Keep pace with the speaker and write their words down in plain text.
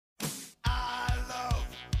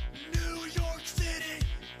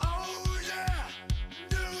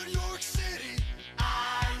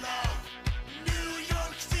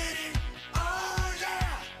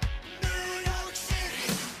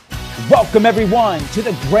Welcome, everyone, to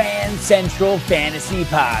the Grand Central Fantasy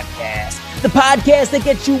Podcast, the podcast that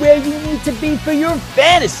gets you where you need to be for your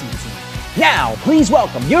fantasy team. Now, please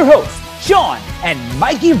welcome your hosts, Sean and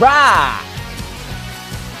Mikey Rock.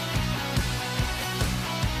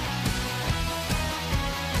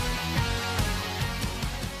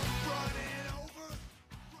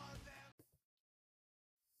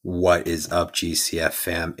 What is up, GCF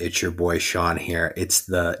fam? It's your boy Sean here. It's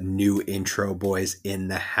the new intro boys in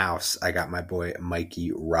the house. I got my boy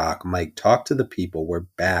Mikey Rock. Mike, talk to the people. We're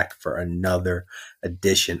back for another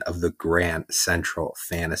edition of the Grand Central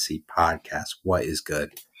Fantasy Podcast. What is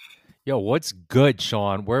good? Yo, what's good,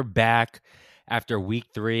 Sean? We're back after week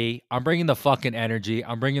 3. I'm bringing the fucking energy.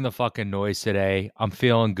 I'm bringing the fucking noise today. I'm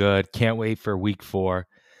feeling good. Can't wait for week 4.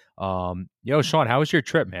 Yo, Sean, how was your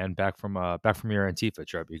trip, man? Back from your Antifa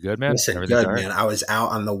trip. You good, man? Listen, good, man. I was out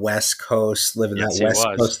on the West Coast, living that West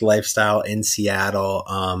Coast lifestyle in Seattle.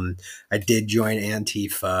 I did join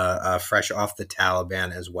Antifa, fresh off the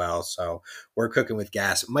Taliban as well. So we're cooking with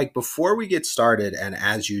gas. Mike, before we get started, and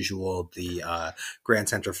as usual, the Grand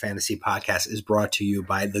Central Fantasy Podcast is brought to you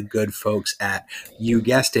by the good folks at, you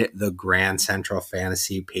guessed it, the Grand Central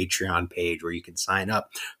Fantasy Patreon page, where you can sign up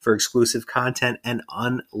for exclusive content and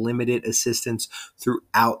unlimited assistance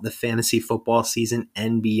throughout the fantasy football season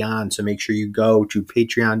and beyond. So make sure you go to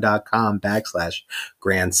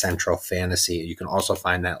patreon.com/Grand Central Fantasy. You can also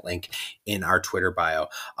find that link in our Twitter bio.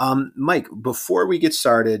 Mike, before we get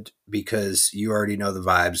started, because you already know the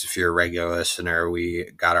vibes, if you're a regular listener, we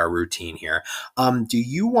got our routine here. Do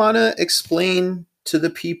you want to explain to the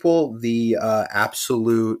people the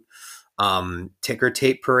absolute ticker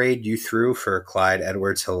tape parade you threw for Clyde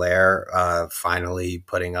Edwards-Helaire finally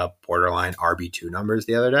putting up borderline RB2 numbers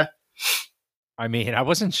the other day? I mean, I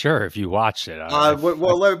wasn't sure if you watched it.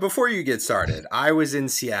 Before you get started, I was in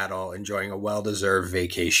Seattle enjoying a well-deserved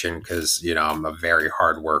vacation because, you know, I'm a very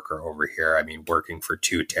hard worker over here. I mean, working for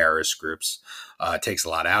 2 terrorist groups takes a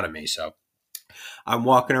lot out of me. So I'm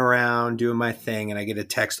walking around doing my thing, and I get a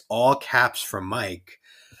text, all caps, from Mike.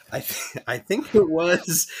 I think it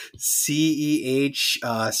was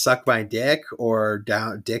CEH, suck my dick, or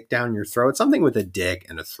dick down your throat, something with a dick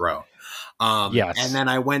and a throat. Yes. And then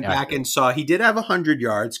I went back and saw he did have 100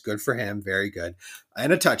 yards. Good for him. Very good.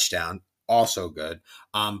 And a touchdown. Also good.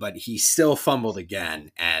 But he still fumbled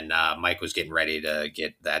again. And Mike was getting ready to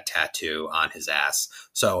get that tattoo on his ass.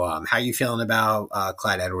 So how you feeling about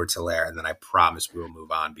Clyde Edwards-Helaire? And then I promise we will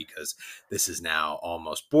move on, because this is now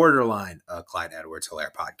almost borderline a Clyde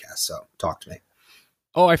Edwards-Helaire podcast. So talk to me.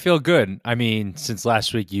 Oh, I feel good. I mean, since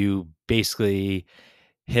last week, you basically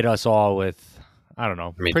hit us all with, I don't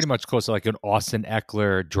know, pretty much close to like an Austin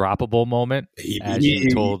Eckler droppable moment, as you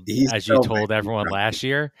told everyone last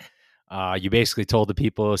year. You basically told the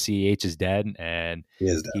people CEH is dead, and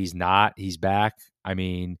he's not. He's back. I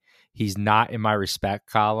mean, he's not in my respect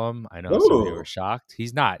column. I know some of you were shocked.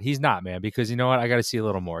 He's not, man, because you know what? I got to see a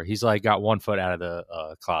little more. He's like got 1 foot out of the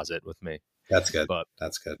closet with me. That's good. But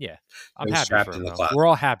that's good. Yeah, I'm happy for him. We're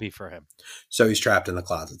all happy for him. So he's trapped in the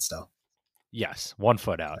closet still. Yes, 1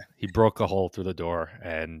 foot out. He broke a hole through the door,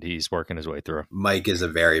 and he's working his way through. Mike is a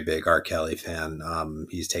very big R. Kelly fan.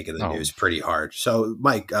 He's taking the news pretty hard. So,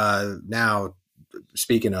 Mike, now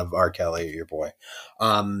speaking of R. Kelly, your boy,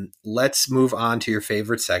 let's move on to your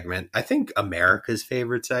favorite segment. I think America's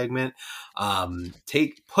favorite segment.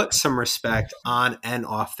 Put some respect on and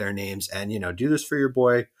off their names, and do this for your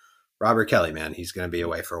boy Robert Kelly, man. He's going to be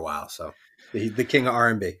away for a while, so he's the king of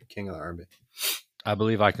R&B, king of the R&B. I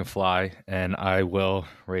believe I can fly, and I will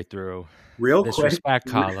right through this respect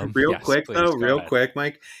column. Real quick,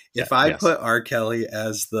 Mike. If I put R. Kelly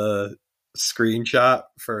as the screenshot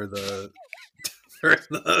for the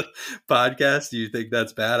podcast, do you think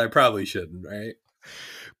that's bad? I probably shouldn't, right?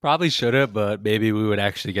 Probably shouldn't, but maybe we would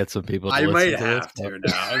actually get some people to listen to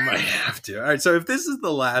this. I might have to. All right, so if this is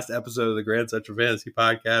the last episode of the Grand Central Fantasy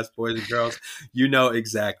Podcast, boys and girls, you know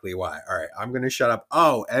exactly why. All right, I'm going to shut up.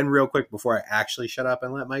 Oh, and real quick, before I actually shut up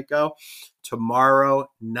and let Mike go, tomorrow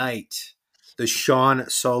night, the Sean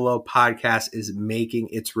Solo Podcast is making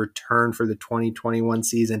its return for the 2021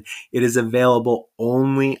 season. It is available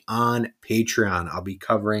only on Patreon. I'll be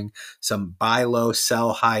covering some buy low,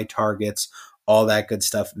 sell high targets, all that good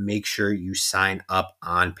stuff. Make sure you sign up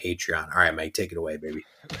on Patreon. All right, Mike, take it away, baby.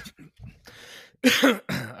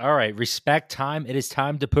 All right, respect time. It is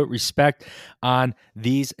time to put respect on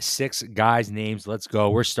these 6 guys' names. Let's go.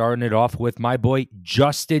 We're starting it off with my boy,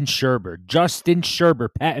 Justin Sherbert. Justin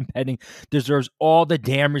Sherbert, patent pending, deserves all the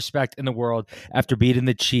damn respect in the world after beating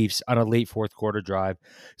the Chiefs on a late fourth quarter drive.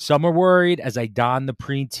 Some are worried as I don the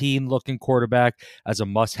preteen looking quarterback as a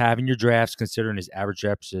must-have in your drafts, considering his average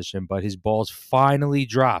draft position, but his balls finally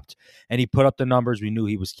dropped, and he put up the numbers we knew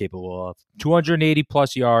he was capable of.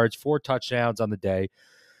 280-plus yards, 4 touchdowns on the day.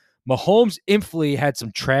 Mahomes infamously had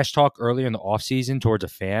some trash talk earlier in the offseason towards a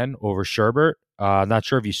fan over Sherbert. Not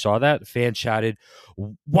sure if you saw that. The fan shouted,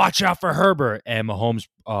 "Watch out for Herbert." And Mahomes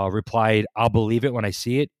replied, "I'll believe it when I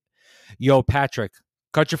see it." Yo, Patrick,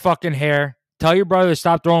 cut your fucking hair. Tell your brother to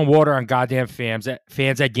stop throwing water on goddamn fans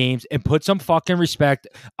at games and put some fucking respect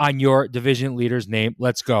on your division leader's name.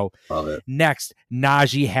 Let's go. Love it. Next,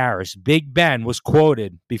 Najee Harris. Big Ben was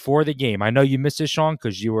quoted before the game. I know you missed it, Sean,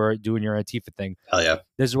 because you were doing your Antifa thing. Hell yeah.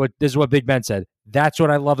 This is what Big Ben said. "That's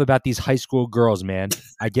what I love about these high school girls, man.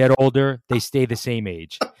 I get older, they stay the same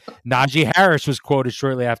age." Najee Harris was quoted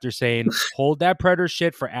shortly after saying, "Hold that Predator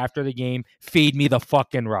shit for after the game. Feed me the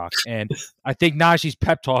fucking rock." And I think Najee's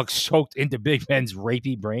pep talk soaked into Big Ben's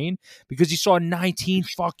rapey brain because he saw 19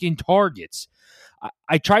 fucking targets.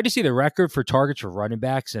 I tried to see the record for targets for running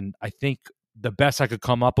backs, and I think the best I could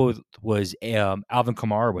come up with was Alvin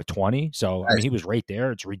Kamara with 20. So, I mean, he was right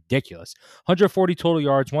there. It's ridiculous. 140 total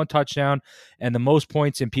yards, 1 touchdown, and the most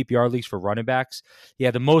points in PPR leagues for running backs. He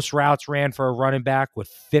had the most routes ran for a running back with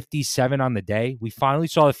 57 on the day. We finally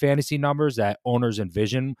saw the fantasy numbers that owners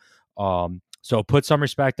envision. So put some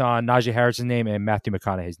respect on Najee Harris's name and Matthew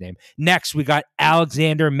McConaughey's name. Next, we got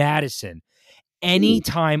Alexander Madison.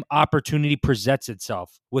 Anytime opportunity presents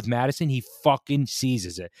itself with Madison, he fucking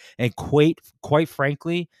seizes it. And quite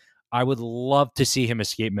frankly, I would love to see him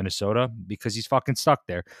escape Minnesota because he's fucking stuck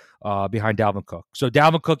there behind Dalvin Cook. So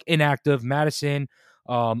Dalvin Cook inactive. Madison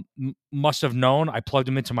must have known I plugged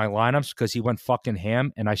him into my lineups because he went fucking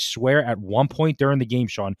ham. And I swear at one point during the game,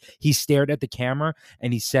 Sean, he stared at the camera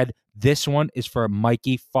and he said, "This one is for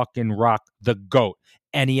Mikey fucking Rock, the GOAT.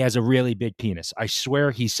 And he has a really big penis." I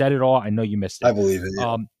swear he said it all. I know you missed it. I believe it.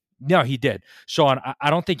 Yeah. No, he did. Sean, I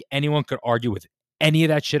don't think anyone could argue with any of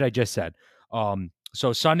that shit I just said.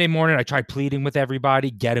 So Sunday morning, I tried pleading with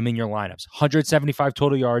everybody, get him in your lineups. 175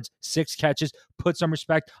 total yards, 6 catches. Put some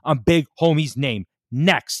respect on big homie's name.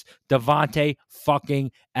 Next, Devontae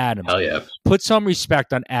fucking Adams. Hell yeah. Put some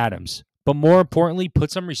respect on Adams. But more importantly,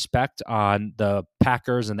 put some respect on the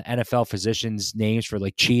Packers and the NFL physicians' names for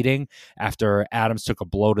like cheating after Adams took a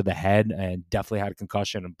blow to the head and definitely had a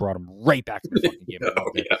concussion and brought him right back to the fucking game.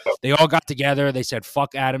 They all got together. They said,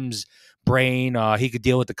 "Fuck Adams' brain. He could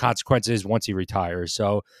deal with the consequences once he retires."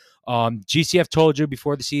 So GCF told you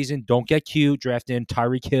before the season, don't get cute drafting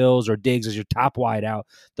Tyreek Hills or Diggs as your top wideout.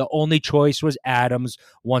 The only choice was Adams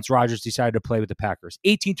once Rodgers decided to play with the Packers.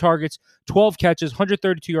 18 targets, 12 catches,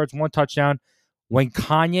 132 yards, 1 touchdown. When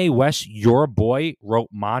Kanye West, your boy, wrote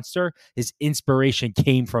Monster, his inspiration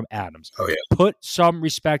came from Adams. Oh, yeah. Put some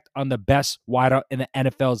respect on the best wideout in the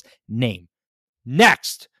NFL's name.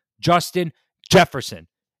 Next, Justin Jefferson.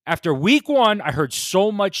 After week 1, I heard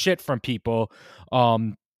so much shit from people.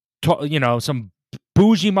 Some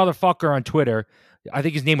bougie motherfucker on Twitter, I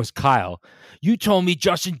think his name was Kyle. "You told me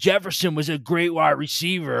Justin Jefferson was a great wide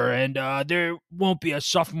receiver and there won't be a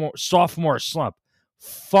sophomore slump."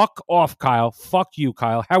 Fuck off, Kyle. Fuck you,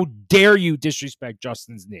 Kyle. How dare you disrespect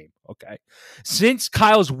Justin's name, okay? Since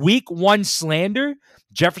Kyle's week 1 slander,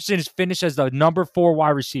 Jefferson is finished as the number 4 wide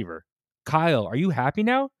receiver. Kyle, are you happy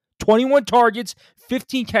now? 21 targets,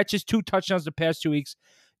 15 catches, 2 touchdowns the past 2 weeks.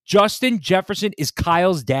 Justin Jefferson is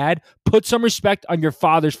Kyle's dad. Put some respect on your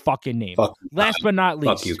father's fucking name. Last but not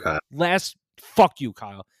least. Fuck you, Kyle. Fuck you,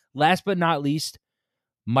 Kyle. Last but not least,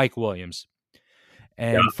 Mike Williams.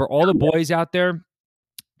 And for all the boys out there,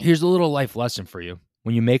 here's a little life lesson for you.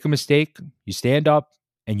 When you make a mistake, you stand up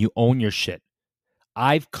and you own your shit.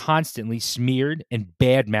 I've constantly smeared and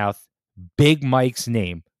badmouthed Big Mike's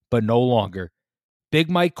name, but no longer. Big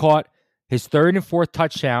Mike caught his 3rd and 4th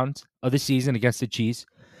touchdowns of the season against the Chiefs,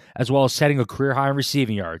 as well as setting a career high in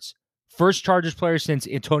receiving yards. First Chargers player since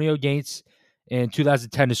Antonio Gates in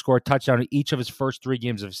 2010 to score a touchdown in each of his first 3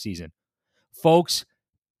 games of the season. Folks,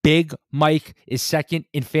 Big Mike is second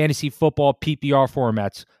in fantasy football PPR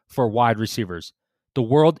formats for wide receivers. The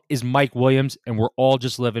world is Mike Williams, and we're all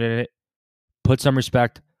just living in it. Put some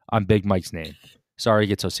respect on Big Mike's name. Sorry to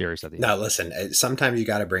get so serious at the end. No, listen, sometimes you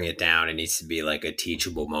got to bring it down. It needs to be like a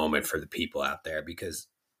teachable moment for the people out there because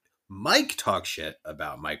Mike talks shit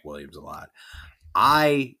about Mike Williams a lot.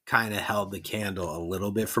 I kind of held the candle a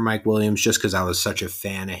little bit for Mike Williams just because I was such a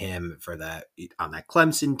fan of him for that on that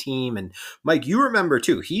Clemson team. And Mike, you remember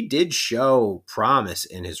too, he did show promise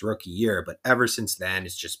in his rookie year, but ever since then,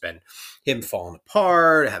 it's just been him falling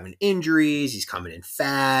apart, having injuries. He's coming in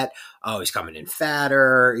fat. Oh, he's coming in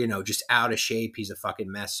fatter, just out of shape. He's a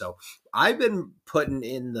fucking mess. So I've been putting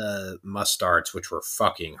in the must starts, which were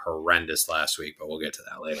fucking horrendous last week, but we'll get to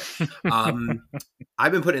that later.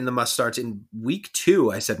 I've been putting in the must starts. In week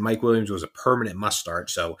 2, I said Mike Williams was a permanent must start.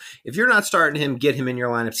 So if you're not starting him, get him in your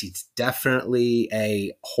lineups. He's definitely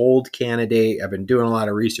a hold candidate. I've been doing a lot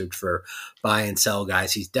of research for buy and sell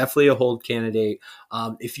guys. He's definitely a hold candidate.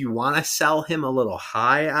 If you want to sell him a little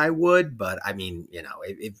high, I would. But I mean,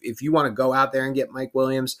 if you want to go out there and get Mike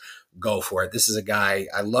Williams, go for it. This is a guy,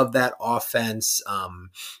 I love that offense.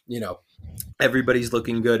 Everybody's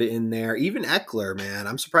looking good in there. Even Eckler, man.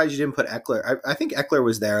 I'm surprised you didn't put Eckler. I think Eckler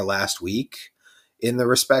was there last week in the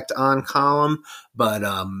respect on column, but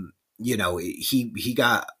he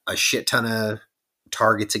got a shit ton of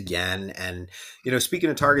targets again. And speaking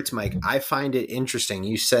of targets, Mike, I find it interesting.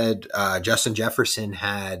 You said Justin Jefferson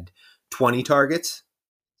had 20 targets.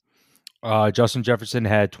 Justin Jefferson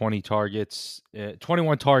had 21 targets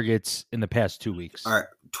in the past 2 weeks. All right,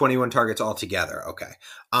 21 targets altogether. Okay.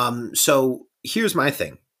 So here's my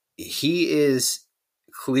thing. He is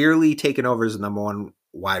clearly taken over as the number one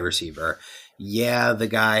wide receiver. Yeah, the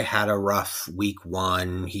guy had a rough week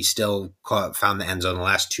 1. He still found the end zone the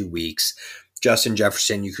last 2 weeks. Justin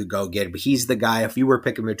Jefferson, you could go get, but he's the guy. If you were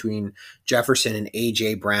picking between Jefferson and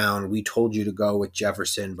A.J. Brown, we told you to go with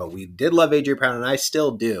Jefferson, but we did love A.J. Brown, and I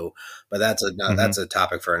still do, but that's a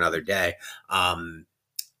topic for another day.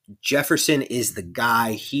 Jefferson is the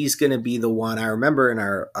guy. He's going to be the one. I remember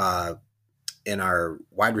in our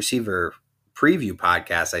wide receiver preview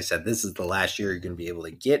podcast, I said this is the last year you're going to be able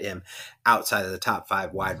to get him outside of the top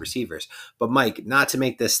 5 wide receivers. But Mike, not to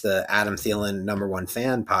make this the Adam Thielen number 1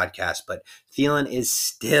 fan podcast, but Thielen is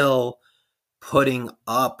still putting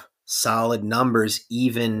up solid numbers,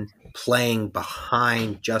 even playing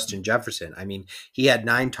behind Justin Jefferson. I mean, he had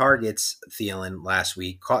 9 targets, Thielen, last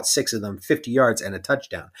week, caught 6 of them, 50 yards and a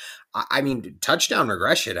touchdown. I mean, touchdown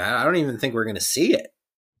regression. I don't even think we're going to see it.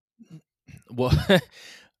 Well,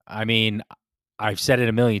 I mean, I've said it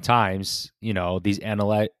a million times, these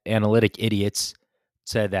analytic idiots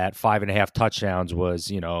said that 5.5 touchdowns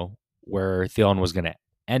was, where Thielen was going to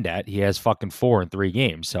end at. He has fucking 4 in 3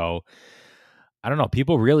 games. So I don't know.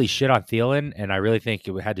 People really shit on Thielen, and I really think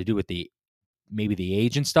it had to do with maybe the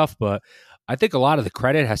age and stuff. But I think a lot of the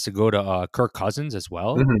credit has to go to Kirk Cousins as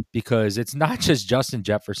well, because it's not just Justin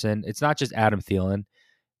Jefferson. It's not just Adam Thielen.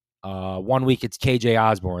 1 week it's KJ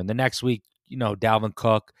Osborne. The next week, Dalvin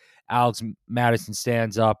Cook, Alex Madison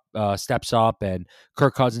steps up, and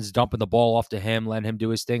Kirk Cousins dumping the ball off to him, letting him do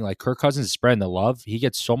his thing. Like, Kirk Cousins is spreading the love. He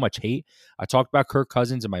gets so much hate. I talked about Kirk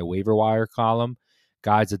Cousins in my waiver wire column.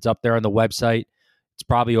 Guys, it's up there on the website. It's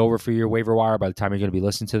probably over for your waiver wire by the time you're going to be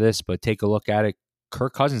listening to this, but take a look at it.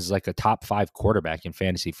 Kirk Cousins is like a top 5 quarterback in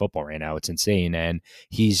fantasy football right now. It's insane. And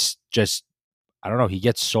he's just, I don't know, he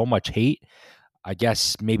gets so much hate. I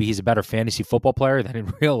guess maybe he's a better fantasy football player than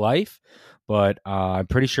in real life, but I'm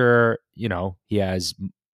pretty sure, he has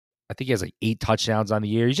like 8 touchdowns on the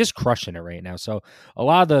year. He's just crushing it right now. So a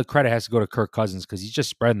lot of the credit has to go to Kirk Cousins because he's just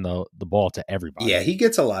spreading the ball to everybody. Yeah, he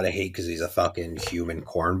gets a lot of hate because he's a fucking human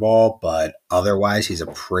cornball, but otherwise he's a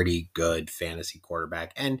pretty good fantasy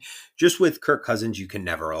quarterback. And just with Kirk Cousins, you can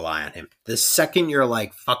never rely on him. The second you're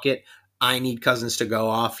like, fuck it, I need Cousins to go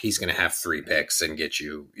off, he's going to have 3 picks and get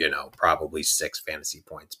you, probably 6 fantasy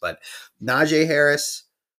points. But Najee Harris,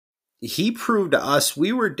 he proved to us,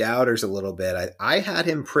 we were doubters a little bit. I had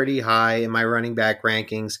him pretty high in my running back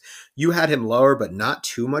rankings. You had him lower, but not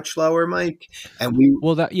too much lower, Mike. And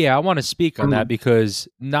I want to speak on that because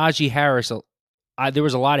Najee Harris, there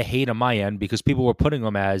was a lot of hate on my end because people were putting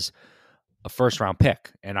him as a first-round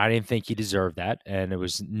pick, and I didn't think he deserved that, and it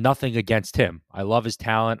was nothing against him. I love his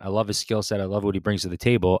talent. I love his skill set. I love what he brings to the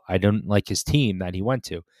table. I don't like his team that he went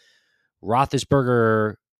to.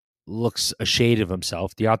 Roethlisberger looks a shade of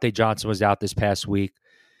himself. Deontay Johnson was out this past week.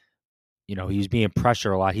 He was being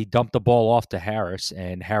pressured a lot. He dumped the ball off to Harris,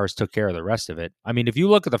 and Harris took care of the rest of it. I mean, if you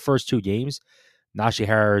look at the first 2 games, Najee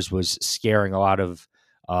Harris was scaring a lot of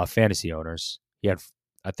fantasy owners. He had,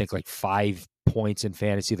 I think, like 5 points in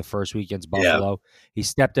fantasy the first week against Buffalo. Yeah. He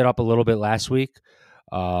stepped it up a little bit last week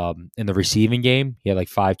in the receiving game. He had like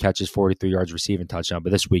 5 catches, 43 yards receiving touchdown.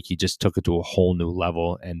 But this week, he just took it to a whole new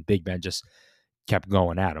level, and Big Ben just kept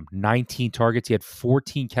going at him. 19 targets. He had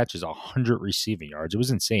 14 catches, 100 receiving yards. It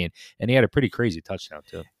was insane. And he had a pretty crazy touchdown,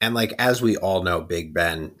 too. And like, as we all know, Big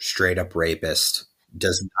Ben, straight up rapist,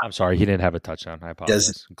 I'm sorry, he didn't have a touchdown. I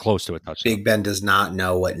apologize. Close to a touchdown. Big Ben does not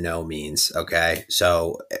know what no means. Okay.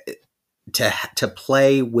 So to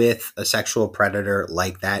play with a sexual predator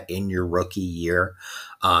like that in your rookie year,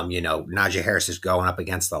 Najee Harris is going up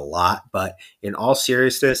against a lot, but in all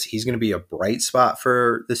seriousness, he's going to be a bright spot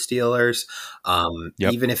for the Steelers.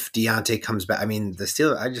 Even if Deontay comes back, I mean, the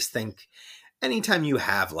Steelers, I just think anytime you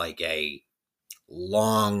have like a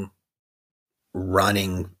long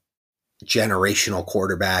running generational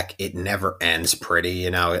quarterback, it never ends pretty,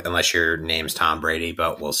 unless your name's Tom Brady,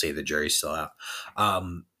 but we'll see, the jury's still out.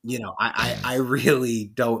 I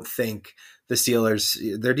really don't think the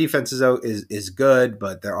Steelers, their defense is good,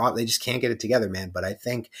 but they just can't get it together, man. But I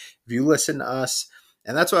think if you listen to us,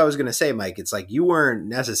 and that's what I was going to say, Mike, it's like you weren't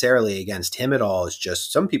necessarily against him at all. It's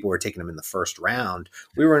just some people were taking him in the first round.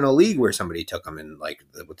 We were in a league where somebody took him in like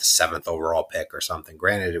with the 7th overall pick or something.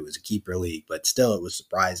 Granted, it was a keeper league, but still it was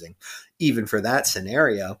surprising even for that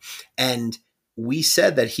scenario. And we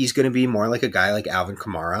said that he's going to be more like a guy like Alvin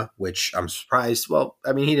Kamara, which I'm surprised. Well,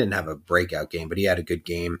 I mean, he didn't have a breakout game, but he had a good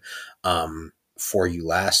game for you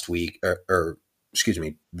last week or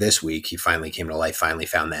this week. He finally came to life, finally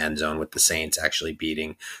found the end zone with the Saints actually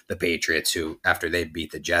beating the Patriots, who after they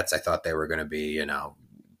beat the Jets, I thought they were going to be,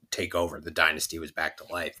 take over. The dynasty was back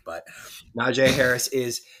to life. But Najee Harris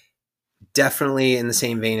is definitely in the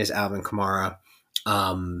same vein as Alvin Kamara.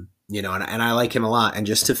 And I like him a lot. And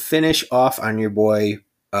just to finish off on your boy,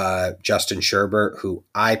 Justin Sherbert, who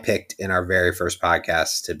I picked in our very first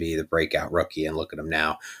podcast to be the breakout rookie, and look at him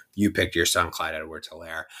now. You picked your son, Clyde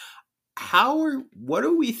Edwards-Helaire. What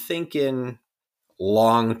are we thinking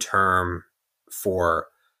long-term for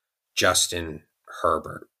Justin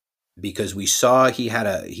Herbert? Because we saw he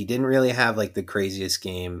didn't really have like the craziest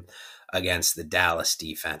game against the Dallas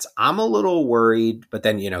defense. I'm a little worried, but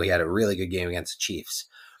then, he had a really good game against the Chiefs.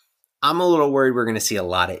 I'm a little worried we're going to see a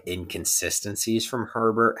lot of inconsistencies from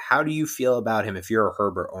Herbert. How do you feel about him? If you're a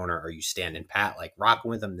Herbert owner, are you standing pat, like rocking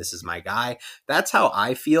with him? This is my guy. That's how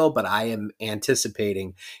I feel, but I am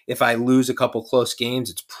anticipating if I lose a couple close games,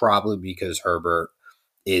 it's probably because Herbert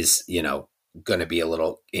is, going to be a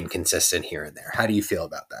little inconsistent here and there. How do you feel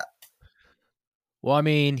about that? Well, I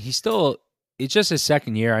mean, it's just his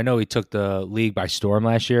second year. I know he took the league by storm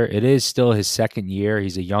last year. It is still his second year.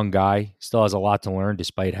 He's a young guy. Still has a lot to learn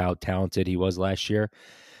despite how talented he was last year.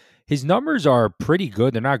 His numbers are pretty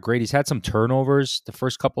good. They're not great. He's had some turnovers the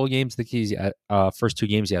first couple of games. I think first 2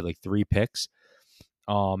 games he had like 3 picks.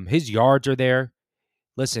 His yards are there.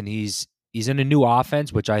 Listen, he's in a new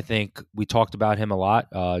offense, which I think we talked about him a lot,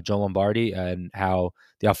 Joe Lombardi, and how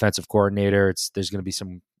the offensive coordinator, there's going to be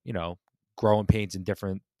some, growing pains and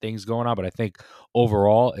different things going on. But I think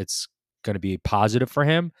overall it's going to be positive for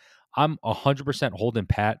him. I'm 100% holding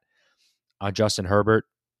pat on Justin Herbert.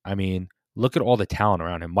 I mean, look at all the talent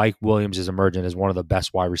around him. Mike Williams is emerging as one of the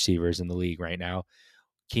best wide receivers in the league right now.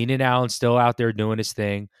 Keenan Allen's still out there doing his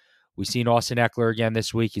thing. We've seen Austin Eckler again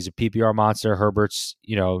this week. He's a PPR monster. Herbert's,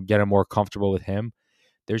 getting more comfortable with him.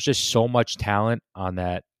 There's just so much talent on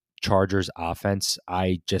that Chargers offense.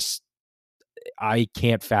 I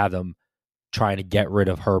can't fathom trying to get rid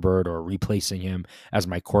of Herbert or replacing him as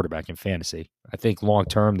my quarterback in fantasy. I think long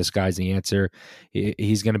term, this guy's the answer.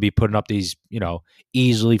 He's going to be putting up these,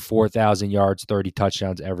 easily 4,000 yards, 30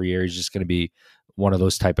 touchdowns every year. He's just going to be one of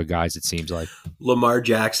those type of guys, it seems like. Lamar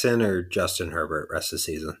Jackson or Justin Herbert rest of the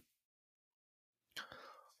season?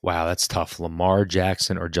 Wow, that's tough. Lamar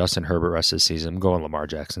Jackson or Justin Herbert rest of the season? I'm going Lamar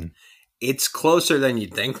Jackson. It's closer than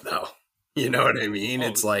you'd think, though. You know what I mean?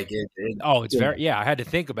 It's like it's very. Yeah, I had to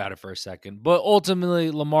think about it for a second, but ultimately,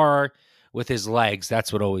 Lamar with his legs,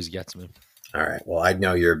 that's what always gets me. All right. Well, I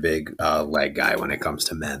know you're a big leg guy when it comes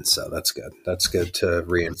to men, so that's good. That's good to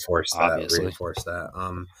reinforce that. Obviously.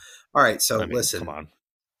 All right. So listen, come on.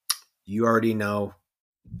 You already know,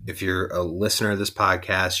 if you're a listener of this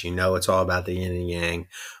podcast, you know it's all about the yin and yang.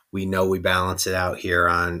 We know we balance it out here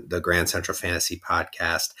on the Grand Central Fantasy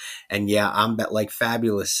Podcast. And yeah, like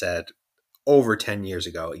Fabulous said over 10 years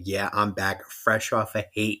ago, I'm back fresh off a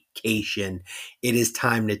hatecation. It is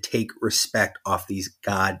time to take respect off these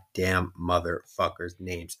goddamn motherfuckers'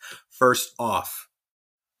 names. First off,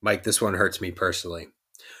 Mike, this one hurts me personally.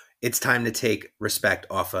 It's time to take respect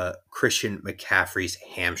off of Christian McCaffrey's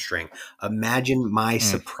hamstring. Imagine my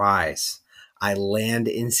surprise. I land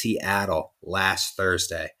in Seattle last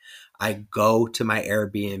Thursday. I go to my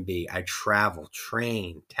Airbnb. I travel,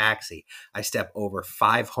 train, taxi. I step over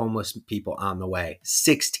 5 homeless people on the way,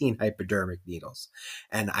 16 hypodermic needles.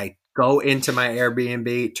 And I go into my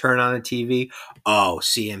Airbnb, turn on the TV. Oh,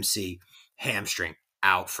 CMC, hamstring,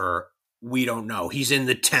 out for, we don't know. He's in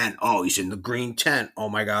the tent. Oh, he's in the green tent. Oh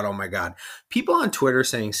my God. Oh my God. People on Twitter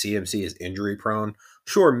saying CMC is injury prone.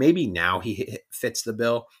 Sure, maybe now he fits the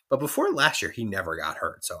bill, but before last year, he never got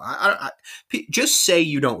hurt. So just say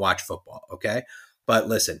you don't watch football, okay? But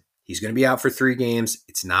listen, he's going to be out for 3 games.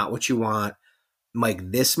 It's not what you want.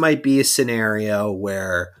 Mike, this might be a scenario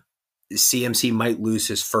where CMC might lose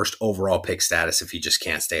his first overall pick status if he just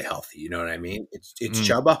can't stay healthy. You know what I mean? It's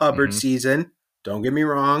Chuba Hubbard season. Don't get me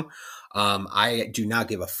wrong. I do not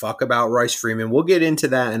give a fuck about Royce Freeman. We'll get into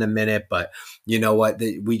that in a minute, but you know what?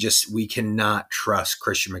 We cannot trust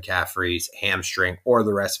Christian McCaffrey's hamstring or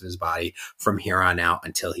the rest of his body from here on out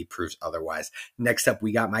until he proves otherwise. Next up,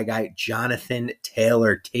 we got my guy, Jonathan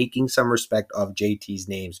Taylor, taking some respect off JT's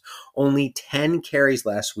names. Only 10 carries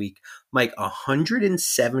last week. Mike,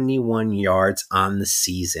 171 yards on the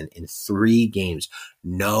season in 3 games.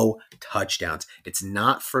 No touchdowns. It's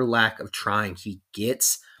not for lack of trying. He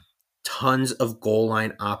gets tons of goal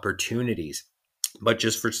line opportunities, but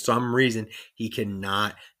just for some reason, he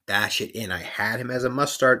cannot bash it in. I had him as a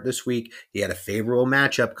must start this week. He had a favorable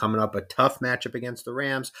matchup coming up, a tough matchup against the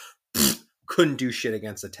Rams. Couldn't do shit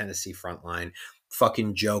against the Tennessee front line.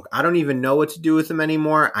 Fucking joke. I don't even know what to do with him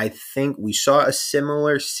anymore. I think we saw a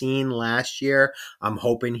similar scene last year. I'm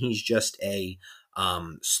hoping he's just a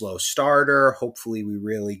slow starter. Hopefully we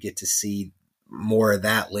really get to see more of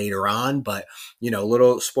that later on, but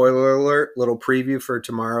little spoiler alert, little preview for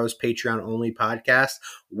tomorrow's Patreon only podcast.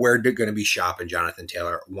 We're going to be shopping Jonathan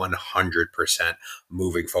Taylor 100%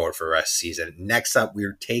 moving forward for the rest of the season. Next up,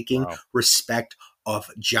 we're taking respect of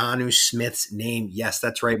Jonnu Smith's name. Yes,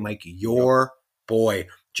 that's right, Mike. Your boy,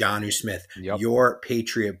 Jonnu Smith, your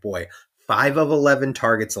Patriot boy. 5 of 11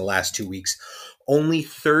 targets the last 2 weeks. Only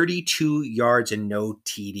 32 yards and no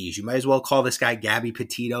TDs. You might as well call this guy Gabby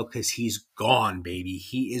Petito because he's gone, baby.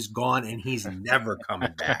 He is gone and he's never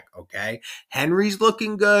coming back, okay? Henry's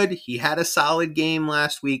looking good. He had a solid game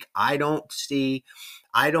last week. I don't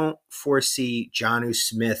foresee Jonnu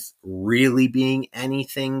Smith really being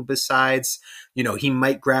anything besides, he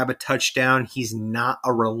might grab a touchdown. He's not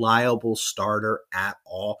a reliable starter at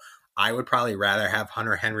all. I would probably rather have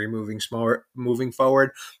Hunter Henry moving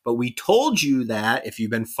forward. But we told you that if you've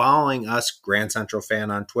been following us, Grand Central Fan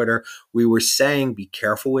on Twitter, we were saying be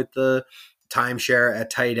careful with the timeshare at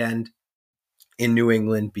tight end in New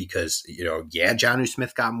England because, Jonnu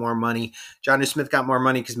Smith got more money. Jonnu Smith got more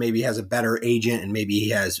money because maybe he has a better agent and maybe he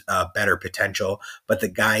has better potential, but the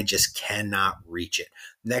guy just cannot reach it.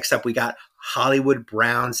 Next up, we got Hollywood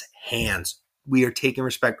Brown's hands. We are taking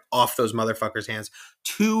respect off those motherfuckers' hands.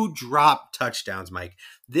 2 drop touchdowns, Mike.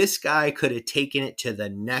 This guy could have taken it to the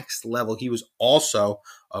next level. He was also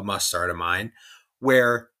a must start of mine,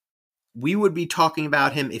 where we would be talking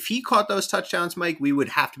about him. If he caught those touchdowns, Mike, we would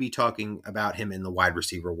have to be talking about him in the wide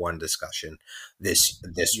receiver 1 discussion this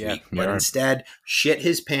week. But instead, shit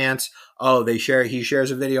his pants. Oh, he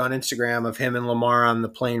shares a video on Instagram of him and Lamar on the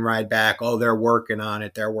plane ride back. Oh, they're working on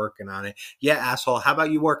it. Yeah, asshole. How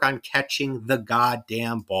about you work on catching the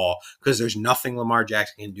goddamn ball? Because there's nothing Lamar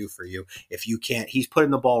Jackson can do for you if you can't. He's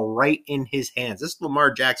putting the ball right in his hands. This is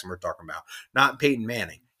Lamar Jackson we're talking about, not Peyton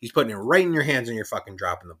Manning. He's putting it right in your hands and you're fucking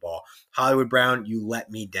dropping the ball. Hollywood Brown, you let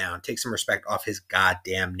me down. Take some respect off his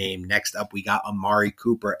goddamn name. Next up, we got Amari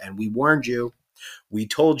Cooper, and we warned you. We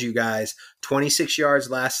told you guys 26 yards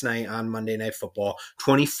last night on Monday Night Football,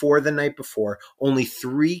 24 the night before, only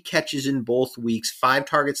 3 catches in both weeks, 5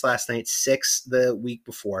 targets last night, 6 the week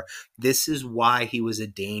before. This is why he was a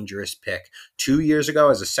dangerous pick. 2 years ago,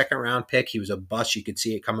 as a second-round pick, he was a bust. You could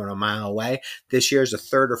see it coming a mile away. This year, as a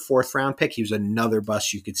third or fourth-round pick, he was another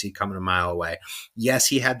bust you could see coming a mile away. Yes,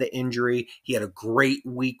 he had the injury. He had a great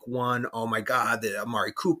week 1. Oh, my God, the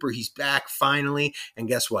Amari Cooper, he's back finally. And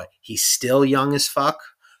guess what? He's still young as fuck.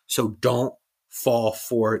 So don't fall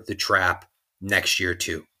for the trap next year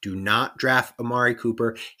too. Do not draft Amari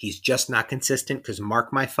Cooper. He's just not consistent because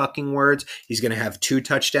mark my fucking words, he's going to have 2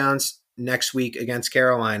 touchdowns next week against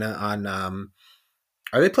Carolina on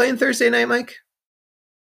are they playing Thursday night, Mike?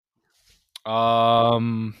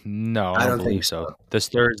 No, I don't believe so. This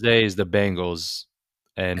Thursday is the Bengals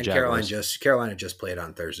and Carolina just played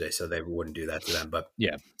on Thursday, so they wouldn't do that to them. But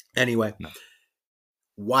yeah. Anyway,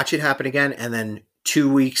 watch it happen again, and then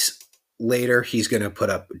 2 weeks later, he's going to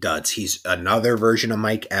put up duds. He's another version of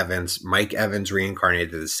Mike Evans. Mike Evans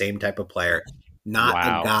reincarnated, the same type of player. not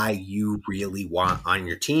a guy you really want on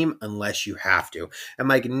your team unless you have to. And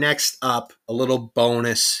Mike, next up, a little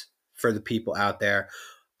bonus for the people out there.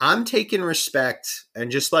 I'm taking respect, and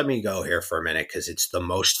just let me go here for a minute because it's the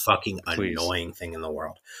most fucking annoying thing in the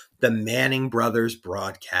world. The Manning brothers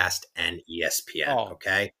broadcast and ESPN,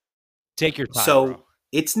 okay? Take your time, So bro.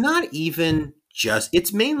 It's not even just,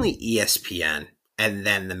 it's mainly ESPN and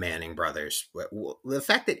then the Manning brothers. The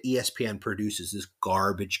fact that ESPN produces this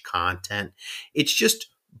garbage content, it's just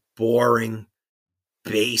boring,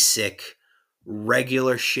 basic,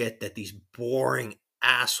 regular shit that these boring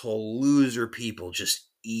asshole loser people just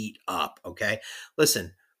eat up, okay?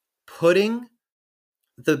 Listen, putting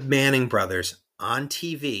the Manning brothers on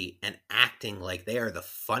TV and acting like they are the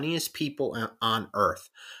funniest people on earth.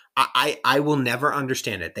 I will never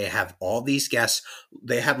understand it. They have all these guests.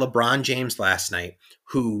 They had LeBron James last night,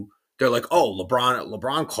 who they're like, oh,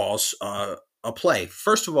 LeBron calls a play.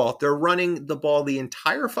 First of all, they're running the ball the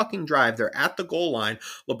entire fucking drive. They're at the goal line.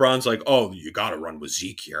 LeBron's like, oh, you got to run with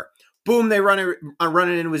Zeke here. Boom, they run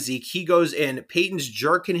it in with Zeke. He goes in. Peyton's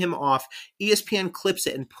jerking him off. ESPN clips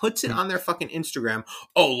it and puts it on their fucking Instagram.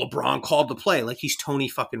 Oh, LeBron called the play like he's Tony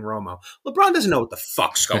fucking Romo. LeBron doesn't know what the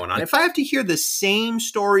fuck's going on. If I have to hear the same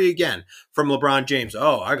story again from LeBron James,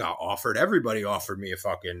 oh, I got offered. Everybody offered me a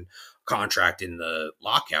fucking contract in the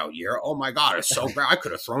lockout year. Oh my God, it's so bad. I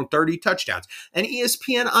could have thrown 30 touchdowns. And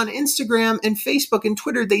ESPN on Instagram and Facebook and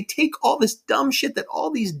Twitter, they take all this dumb shit that all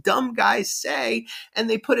these dumb guys say and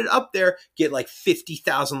they put it up there, get like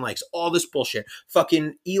 50,000 likes, all this bullshit.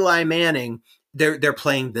 Fucking Eli Manning, they're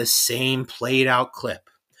playing the same played out clip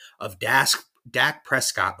of Dak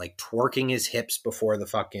Prescott like twerking his hips before the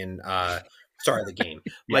fucking start of the game.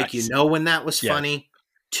 Yes. Like, you know when that was funny?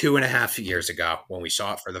 2.5 years ago when we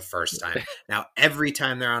saw it for the first time. Now, every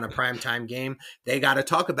time they're on a primetime game, they got to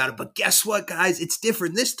talk about it. But guess what, guys? It's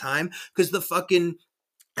different this time because the fucking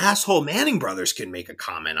asshole Manning brothers can make a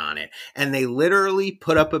comment on it. And they literally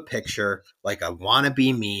put up a picture, like a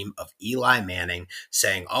wannabe meme of Eli Manning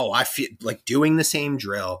saying, oh, I feel like doing the same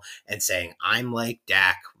drill and saying, I'm like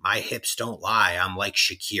Dak. My hips don't lie. I'm like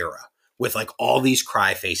Shakira. With like all these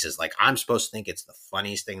cry faces, like I'm supposed to think it's the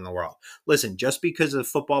funniest thing in the world. Listen, just because a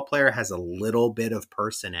football player has a little bit of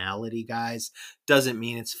personality, guys, doesn't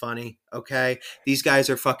mean it's funny, okay? These guys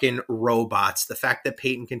are fucking robots. The fact that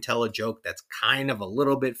Peyton can tell a joke that's kind of a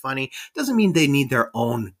little bit funny doesn't mean they need their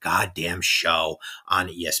own goddamn show on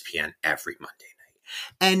ESPN every Monday night.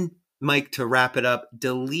 And Mike, to wrap it up,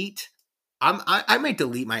 I might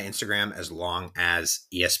delete my Instagram as long as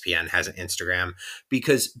ESPN has an Instagram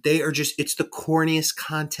because they are just, it's the corniest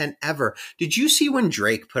content ever. Did you see when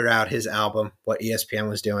Drake put out his album, what ESPN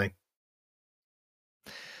was doing?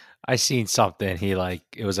 I seen something.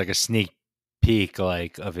 It was like a sneak peek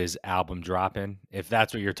like of his album dropping. If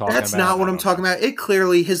that's what you're talking about. That's not what I'm talking about. It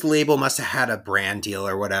clearly, his label must have had a brand deal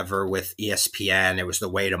or whatever with ESPN. It was the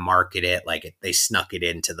way to market it. Like they snuck it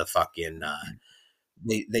into the fucking,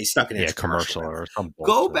 They stuck it in a commercial or something.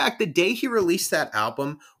 Go back the day he released that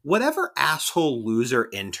album, whatever asshole loser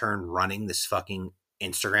intern running this fucking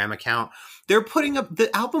Instagram account, they're putting up,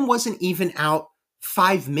 the album wasn't even out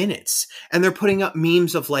 5 minutes. And they're putting up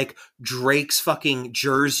memes of like Drake's fucking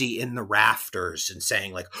jersey in the rafters and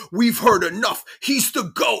saying like, we've heard enough. He's the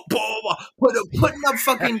GOAT. Blah, blah, blah. Putting up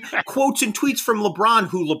fucking quotes and tweets from LeBron,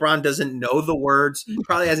 who LeBron doesn't know the words,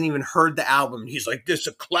 probably hasn't even heard the album. He's like, this is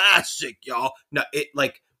a classic, y'all. No, it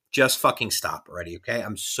like, just fucking stop already. Okay.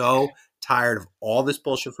 I'm so tired of all this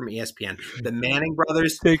bullshit from ESPN. The Manning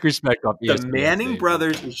brothers. Take respect off ESPN. The Manning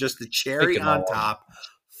brothers is just the cherry on top.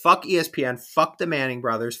 Fuck ESPN, fuck the Manning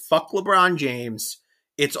brothers, fuck LeBron James.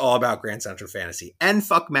 It's all about Grand Central Fantasy. And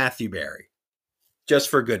fuck Matthew Berry. Just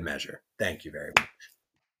for good measure. Thank you very much.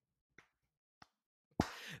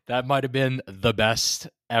 That might have been the best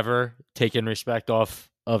ever taking respect off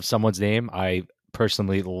of someone's name. I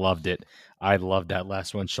personally loved it. I loved that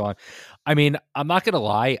last one, Sean. I mean, I'm not going to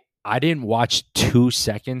lie. I didn't watch 2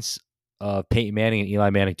 seconds of Peyton Manning and Eli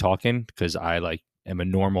Manning talking because I am a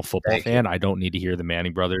normal football fan. I don't need to hear the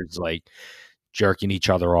Manning brothers like jerking each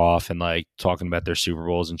other off and like talking about their Super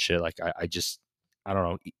Bowls and shit. Like I don't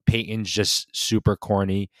know. Peyton's just super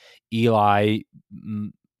corny. Eli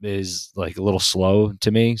is like a little slow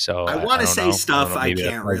to me. So I want to say stuff I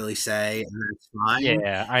can't really say, and that's fine.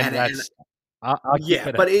 Yeah,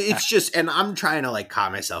 yeah, but it's just, and I'm trying to like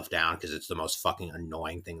calm myself down because it's the most fucking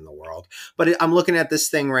annoying thing in the world. But I'm looking at this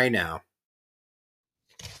thing right now.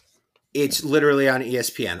 It's literally on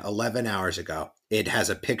ESPN 11 hours ago. It has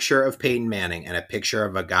a picture of Peyton Manning and a picture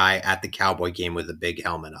of a guy at the Cowboy game with a big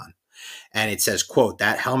helmet on. And it says, quote,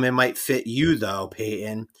 "That helmet might fit you though,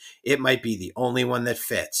 Peyton. It might be the only one that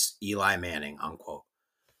fits, Eli Manning," unquote.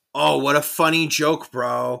 Oh, what a funny joke,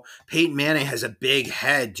 bro. Peyton Manning has a big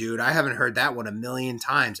head, dude. I haven't heard that one a million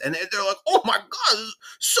times. And they're like, "Oh my God, this is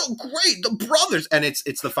so great. The brothers." And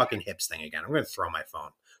it's the fucking hips thing again. I'm going to throw my phone.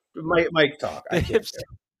 Mike talk. The hips.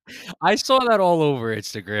 I saw that all over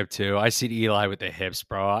Instagram too. I see Eli with the hips,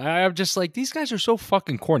 bro. I'm just like, these guys are so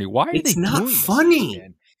fucking corny. Why are they not doing funny?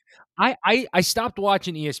 This, I stopped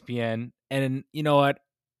watching ESPN, and you know what?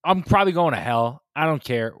 I'm probably going to hell. I don't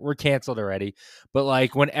care. We're canceled already. But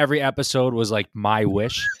like when every episode was like my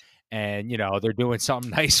wish, and you know they're doing something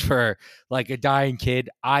nice for like a dying kid.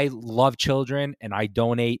 I love children, and I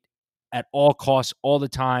donate at all costs all the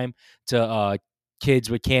time to kids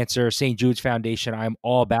with cancer. St. Jude's Foundation. I'm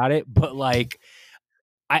all about it. But like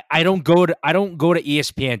I don't go to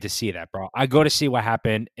ESPN to see that, bro. I go to see what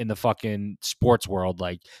happened in the fucking sports world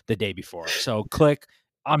like the day before. So click.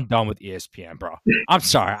 I'm done with ESPN, bro. I'm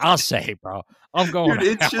sorry. I'll say, bro. I'm going.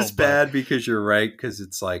 Dude, it's just bad because you're right. Because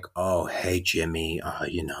it's like, oh, hey, Jimmy,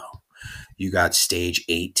 you know, you got stage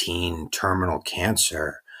 18 terminal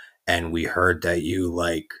cancer, and we heard that you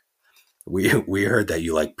like. We heard that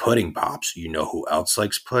you like pudding pops. You know who else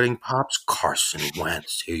likes pudding pops? Carson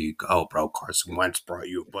Wentz. Here you go, bro. Carson Wentz brought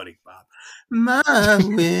you a pudding pop. My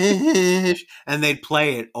wish. And they'd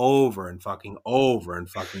play it over and fucking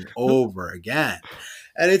over again.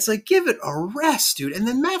 And it's like, give it a rest, dude. And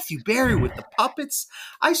then Matthew Berry with the puppets.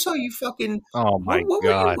 I saw you fucking. Oh my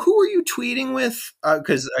God. Who were you tweeting with?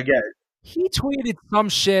 Because again, he tweeted some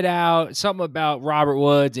shit out, something about Robert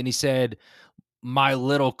Woods, and he said, "My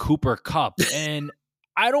little Cooper Cup." And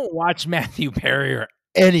I don't watch Matthew Berry or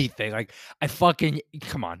anything. Like, I fucking,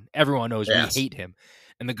 come on. Everyone knows we hate him.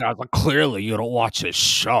 And the guy's like, "Clearly you don't watch his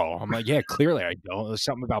show." I'm like, yeah, clearly I don't. There's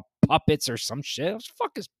something about puppets or some shit. What the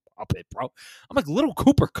fuck is puppet, bro? I'm like, little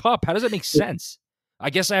Cooper Cup. How does that make sense?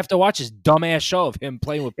 I guess I have to watch his dumbass show of him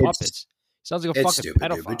playing with puppets. Sounds like a fucking stupid,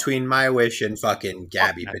 pedophile. Dude. Between My Wish and fucking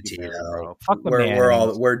Gabby Petito,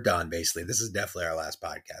 we're we're done. Basically, this is definitely our last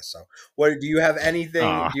podcast. So, what do you have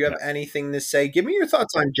anything? Do you have anything to say? Give me your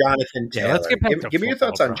thoughts on Jonathan Taylor. Yeah, let's get back to give me your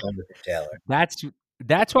thoughts on Jonathan Taylor.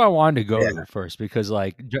 That's what I wanted to go to first because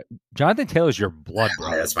like Jonathan Taylor's your blood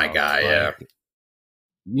brother. That's my guy. Like,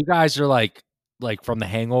 you guys are like from The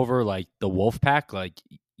Hangover, like the Wolf Pack, like.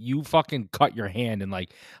 You fucking cut your hand and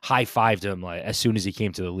like high-fived him like as soon as he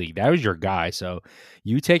came to the league. That was your guy. So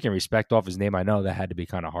you taking respect off his name, I know that had to be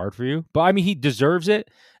kind of hard for you. But I mean, he deserves it,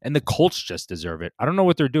 and the Colts just deserve it. I don't know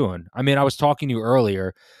what they're doing. I mean, I was talking to you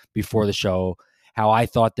earlier before the show how I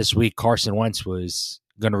thought this week Carson Wentz was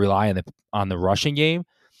going to rely on the rushing game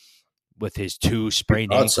with his 2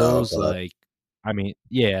 sprained ankles. Like, I mean,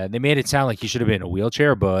 yeah, they made it sound like he should have been in a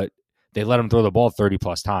wheelchair, but they let him throw the ball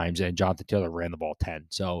 30-plus times, and Jonathan Taylor ran the ball 10.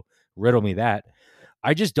 So riddle me that.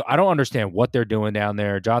 I don't understand what they're doing down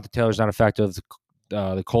there. Jonathan Taylor's not effective.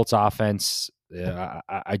 The Colts offense,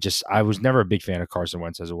 I was never a big fan of Carson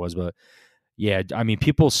Wentz as it was, but yeah, I mean,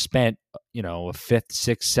 people spent, you know, a 5th,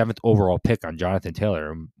 6th, 7th overall pick on Jonathan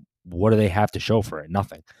Taylor. What do they have to show for it?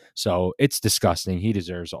 Nothing. So it's disgusting. He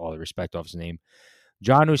deserves all the respect off his name.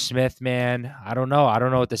 Jonnu Smith, man, I don't know. I don't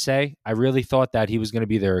know what to say. I really thought that he was going to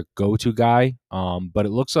be their go-to guy, but it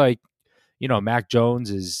looks like, you know, Mac Jones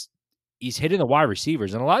he's hitting the wide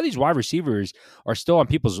receivers, and a lot of these wide receivers are still on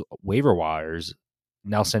people's waiver wires.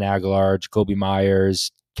 Nelson Aguilar, Jacoby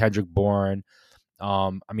Myers, Kendrick Bourne.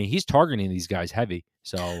 I mean, he's targeting these guys heavy.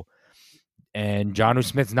 So, and Jonnu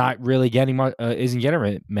Smith's not really isn't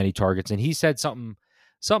getting many targets, and he said something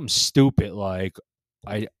stupid like,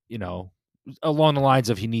 along the lines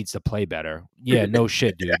of he needs to play better. Yeah, no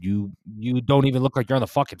shit, dude. You don't even look like you're on the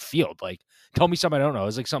fucking field. Like, tell me something I don't know.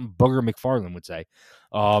 It's like something Booger McFarland would say.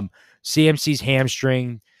 CMC's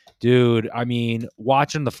hamstring, dude. I mean,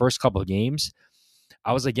 watching the first couple of games,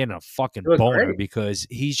 I was like getting a fucking boner because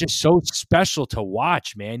he's just so special to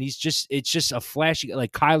watch, man. It's just a flashy,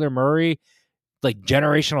 like Kyler Murray, like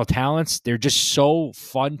generational talents. They're just so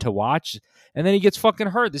fun to watch. And then he gets fucking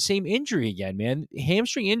hurt. The same injury again, man.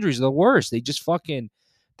 Hamstring injuries are the worst. They just fucking,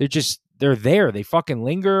 they're there. They fucking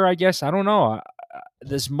linger, I guess. I don't know.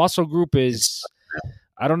 This muscle group is,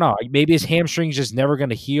 I don't know. Maybe his hamstring's just never going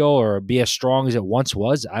to heal or be as strong as it once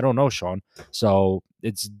was. I don't know, Sean. So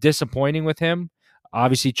it's disappointing with him.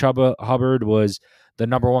 Obviously, Chuba Hubbard was the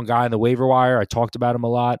number 1 guy on the waiver wire. I talked about him a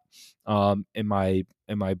lot in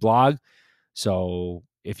my blog. So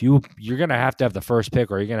if you're going to have the first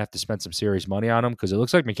pick, or you're going to have to spend some serious money on him, because it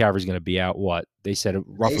looks like McCaffrey's going to be out. What they said,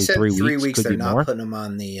 roughly 3 weeks. 3 weeks. Could they're be not more. putting him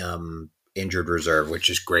on the injured reserve, which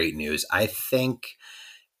is great news. I think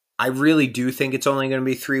I really do think it's only going to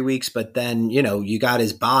be 3 weeks, but then, you got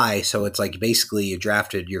his bye. So it's like basically you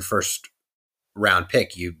drafted your first round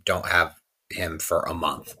pick. You don't have him for a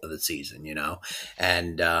month of the season,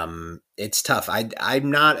 and it's tough.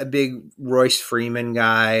 I'm not a big Royce Freeman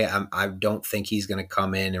guy. I don't think he's going to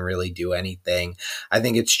come in and really do anything. I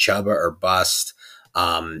think it's Chuba or bust.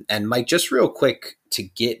 And Mike, just real quick to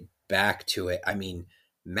get back to it. I mean,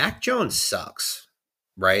 Mac Jones sucks,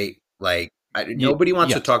 right? Like nobody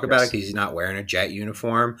wants to talk about it because he's not wearing a Jet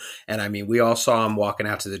uniform. And I mean, we all saw him walking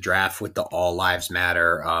out to the draft with the All Lives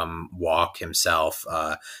Matter walk himself,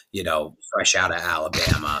 fresh out of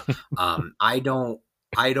Alabama.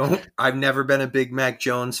 I've never been a big Mac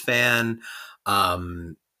Jones fan. I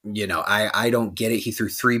don't get it. He threw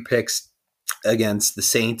 3 picks against the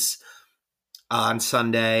Saints on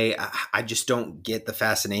Sunday. I just don't get the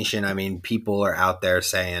fascination. I mean, people are out there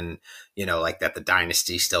saying, like that the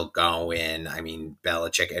dynasty's still going. I mean,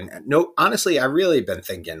 Belichick. And no, honestly, I really been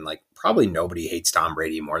thinking like probably nobody hates Tom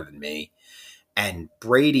Brady more than me. And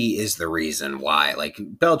Brady is the reason why. Like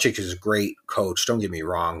Belichick is a great coach, don't get me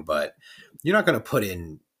wrong, but you're not going to put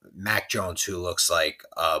in Mac Jones, who looks like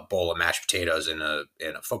a bowl of mashed potatoes in a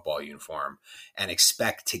football uniform, and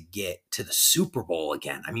expect to get to the Super Bowl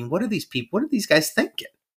again. I mean, what are these guys thinking?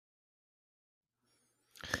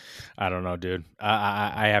 I don't know, dude.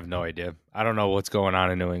 I have no idea. I don't know what's going on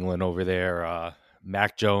in New England over there.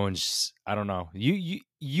 Mac Jones, I don't know.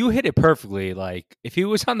 You hit it perfectly. Like if he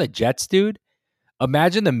was on the Jets, dude,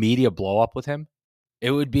 imagine the media blow up with him.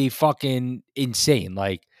 It would be fucking insane.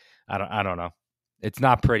 Like I don't know. It's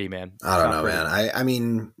not pretty, man. I don't know, man. I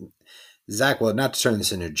mean, Zach, well, not to turn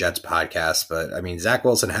this into a Jets podcast, but I mean, Zach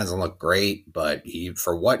Wilson hasn't looked great, but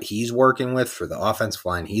for what he's working with, for the offensive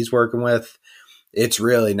line he's working with, it's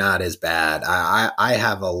really not as bad. I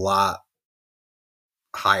have a lot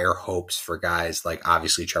higher hopes for guys like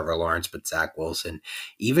obviously Trevor Lawrence, but Zach Wilson,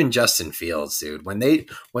 even Justin Fields, dude. When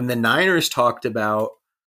the Niners talked about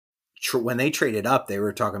when they traded up, they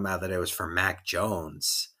were talking about that it was for Mac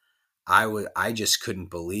Jones. I just couldn't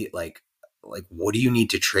believe like what do you need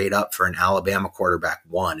to trade up for an Alabama quarterback?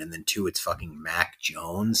 1, and then 2, it's fucking Mac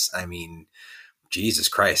Jones. I mean, Jesus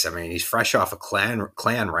Christ. I mean, he's fresh off a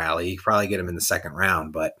clan rally. You could probably get him in the second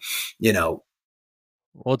round, but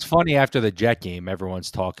Well, it's funny after the Jet game,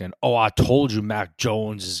 everyone's talking, oh, I told you Mac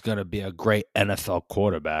Jones is going to be a great NFL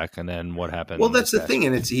quarterback. And then what happened? Well, that's the thing.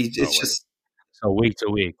 And it's just. So week to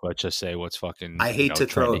week, let's just say what's fucking. I hate to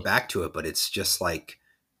throw it back to it, but it's just like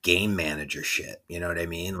game manager shit. You know what I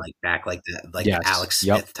mean? Like back like that, like yes. Alex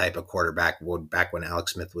Smith type of quarterback back when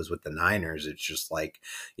Alex Smith was with the Niners. It's just like,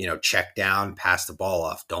 check down, pass the ball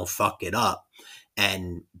off, don't fuck it up.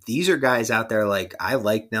 And these are guys out there like I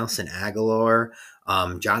like Nelson Aguilar.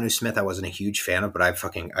 Jonnu Smith, I wasn't a huge fan of, but I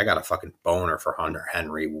got a fucking boner for Hunter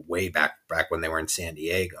Henry way back when they were in San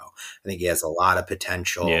Diego. I think he has a lot of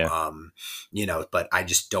potential. Yeah. But I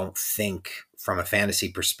just don't think from a fantasy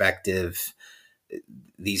perspective,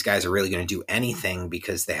 these guys are really going to do anything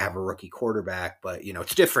because they have a rookie quarterback. But,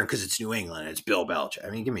 it's different because it's New England. It's Bill Belichick. I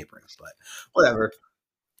mean, give me a break, but whatever.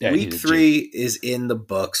 Yeah, Week 3 is in the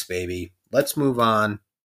books, baby. Let's move on.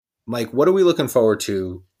 Mike, what are we looking forward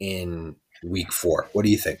to in Week 4? What are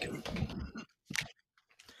you thinking?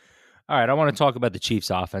 All right, I want to talk about the Chiefs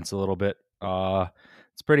offense a little bit.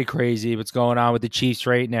 It's pretty crazy what's going on with the Chiefs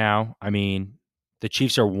right now. I mean, the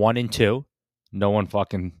Chiefs are 1-2. No one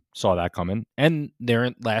fucking saw that coming. And they're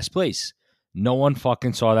in last place. No one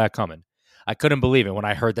fucking saw that coming. I couldn't believe it when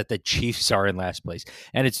I heard that the Chiefs are in last place.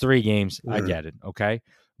 And it's 3 games. I get it, okay?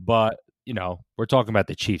 But, we're talking about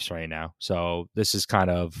the Chiefs right now. So this is kind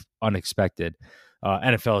of unexpected.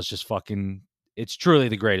 NFL is just fucking, it's truly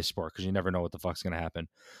the greatest sport because you never know what the fuck's going to happen.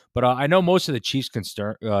 But I know most of the Chiefs'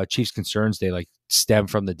 concerns, they like stem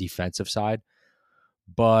from the defensive side.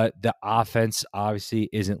 But the offense obviously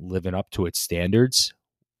isn't living up to its standards.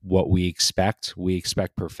 What we expect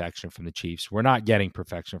perfection from the Chiefs. We're not getting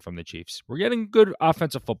perfection from the Chiefs. We're getting good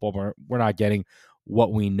offensive football, but we're not getting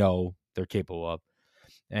what we know they're capable of.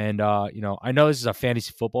 And, I know this is a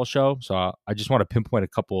fantasy football show, so I just want to pinpoint a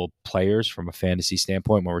couple of players from a fantasy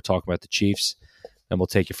standpoint when we're talking about the Chiefs, and we'll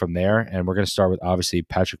take it from there. And we're going to start with, obviously,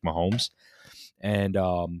 Patrick Mahomes. And,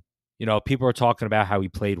 people are talking about how he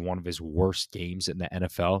played one of his worst games in the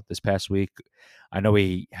NFL this past week. I know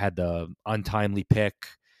he had the untimely pick,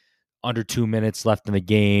 under 2 minutes left in the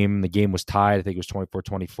game. The game was tied. I think it was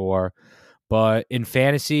 24-24. But in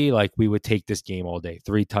fantasy, like we would take this game all day.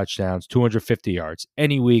 3 touchdowns, 250 yards.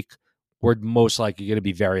 Any week, we're most likely going to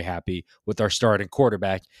be very happy with our starting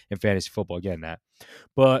quarterback in fantasy football. Again, that.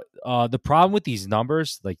 But the problem with these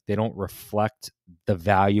numbers, like they don't reflect the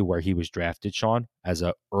value where he was drafted, Sean, as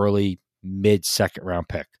a early mid-second round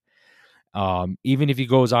pick. Even if he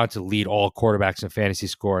goes on to lead all quarterbacks in fantasy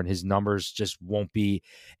scoring, his numbers just won't be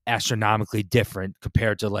astronomically different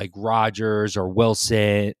compared to like Rodgers or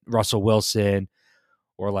Wilson, Russell Wilson,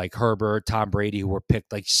 or like Herbert, Tom Brady, who were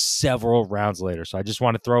picked like several rounds later. So I just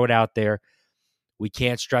want to throw it out there. We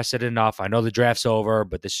can't stress it enough. I know the draft's over,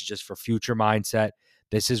 but this is just for future mindset.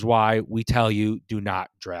 This is why we tell you do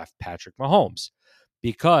not draft Patrick Mahomes,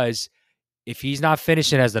 because if he's not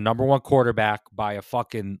finishing as the number one quarterback by a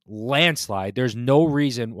fucking landslide, there's no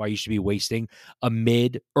reason why you should be wasting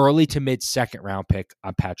a early to mid second round pick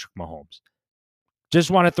on Patrick Mahomes. Just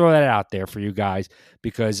want to throw that out there for you guys,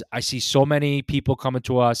 because I see so many people coming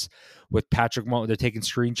to us with Patrick Mahomes. They're taking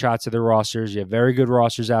screenshots of their rosters. You have very good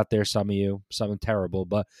rosters out there, some of you, some terrible,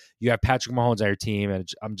 but you have Patrick Mahomes on your team, and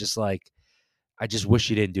I'm just like, I just wish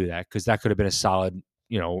you didn't do that, because that could have been a solid,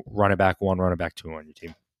 running back 1, running back 2 on your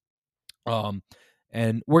team.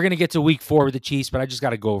 And we're going to get to week 4 with the Chiefs, but I just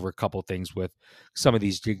got to go over a couple things with some of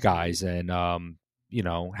these guys and,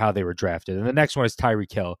 how they were drafted. And the next one is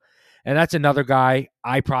Tyreek Hill. And that's another guy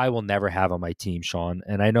I probably will never have on my team, Sean.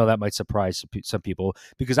 And I know that might surprise some people,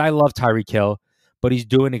 because I love Tyreek Hill, but he's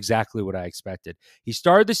doing exactly what I expected. He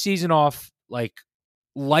started the season off like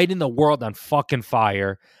lighting the world on fucking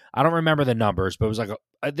fire. I don't remember the numbers, but it was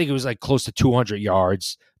I think it was like close to 200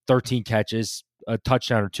 yards, 13 catches, a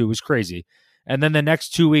touchdown or 2. It was crazy. And then the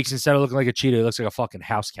next 2 weeks, instead of looking like a cheetah, he looks like a fucking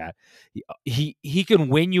house cat. He can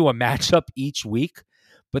win you a matchup each week,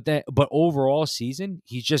 but overall season,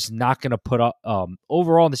 he's just not going to put up.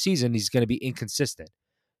 Overall in the season, he's going to be inconsistent.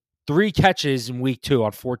 3 catches in week 2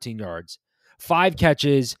 on 14 yards, 5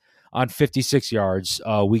 catches on 56 yards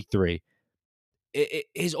week 3.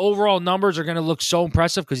 His overall numbers are going to look so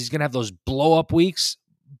impressive because he's going to have those blow up weeks,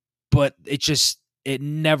 but it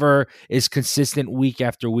never is consistent week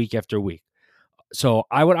after week after week. So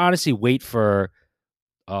I would honestly wait for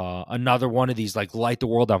another one of these like light the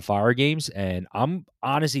world on fire games. And I'm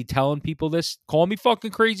honestly telling people this. Call me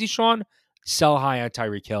fucking crazy, Sean. Sell high on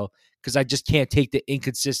Tyreek Hill, because I just can't take the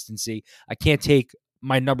inconsistency. I can't take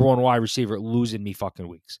my number one wide receiver losing me fucking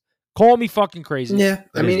weeks. Call me fucking crazy. Yeah,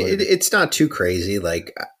 I mean, it's not too crazy.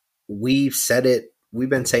 Like, we've said it. We've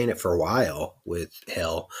been saying it for a while with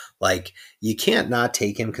Hill. Like, you can't not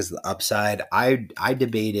take him because of the upside. I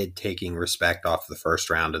debated taking respect off the first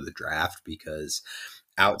round of the draft, because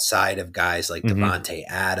outside of guys like Devontae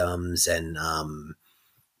Adams and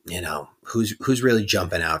who's really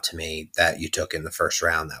jumping out to me that you took in the first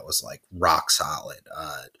round that was like rock solid.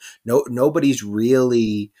 Nobody's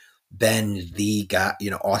really been the guy,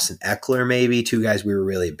 Austin Eckler, maybe 2 guys we were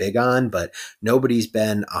really big on, but nobody's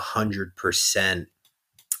been 100%,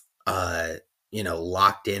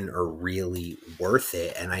 locked in or really worth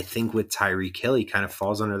it. And I think with Tyreek Hill, he kind of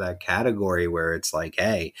falls under that category where it's like,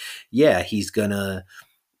 hey, yeah, he's gonna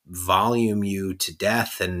volume you to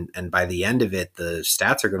death, and by the end of it, the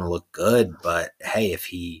stats are going to look good. But hey,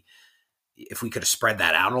 if we could have spread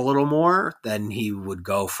that out a little more, then he would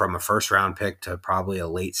go from a first round pick to probably a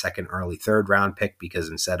late second, early third round pick, because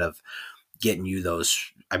instead of getting you those,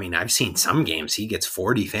 I mean, I've seen some games he gets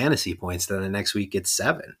 40 fantasy points, then the next week gets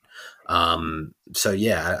 7. So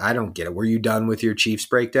yeah, I don't get it. Were you done with your Chiefs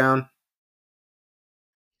breakdown?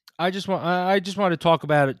 I just want to talk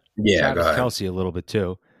about it. Yeah, Travis Kelce a little bit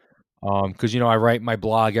too. Because I write my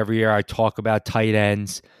blog every year. I talk about tight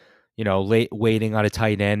ends, waiting on a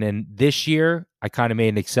tight end. And this year, I kind of made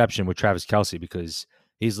an exception with Travis Kelce, because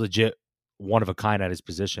he's legit one of a kind at his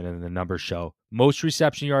position, and the numbers show. Most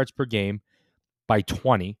reception yards per game by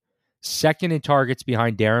 20, second in targets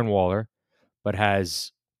behind Darren Waller, but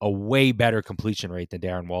has a way better completion rate than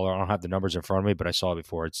Darren Waller. I don't have the numbers in front of me, but I saw it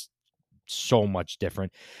before. It's so much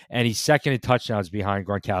different. And he's second in touchdowns behind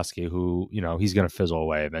Gronkowski, who, he's going to fizzle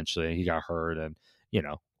away eventually. He got hurt, and,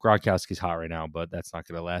 Gronkowski's hot right now, but that's not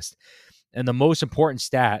going to last. And the most important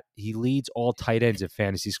stat, he leads all tight ends in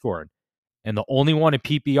fantasy scoring, and the only one in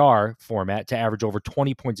PPR format to average over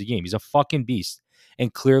 20 points a game. He's a fucking beast.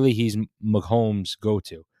 And clearly he's Mahomes'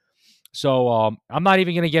 go-to. So I'm not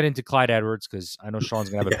even going to get into Clyde Edwards, because I know Sean's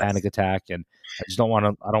going to have a panic attack, and I don't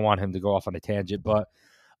want him to go off on a tangent, but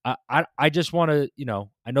I just want to,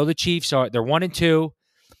 I know the Chiefs they're 1-2,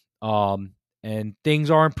 and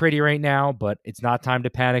things aren't pretty right now, but it's not time to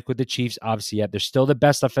panic with the Chiefs. Obviously, yet they're still the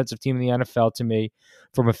best offensive team in the NFL to me,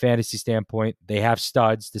 from a fantasy standpoint. They have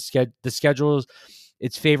studs. The schedule,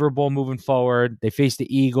 it's favorable moving forward. They face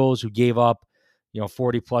the Eagles, who gave up,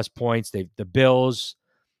 40 plus points. The Bills,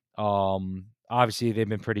 Obviously they've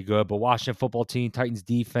been pretty good, but Washington football team, Titans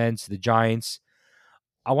defense, the Giants.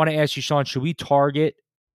 I want to ask you, Sean, should we target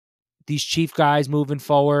these Chief guys moving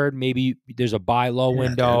forward? Maybe there's a buy low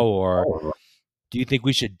window, or do you think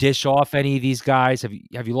we should dish off any of these guys? Have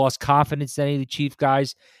you lost confidence in any of the Chief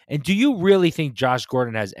guys? And do you really think Josh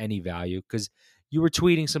Gordon has any value? Because you were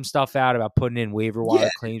tweeting some stuff out about putting in waiver wire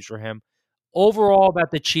claims for him. Overall,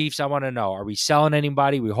 about the Chiefs, I want to know: are we selling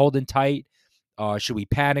anybody? Are we holding tight? Should we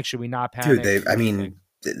panic? Should we not panic? Dude,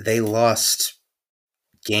 they lost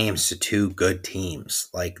games to two good teams.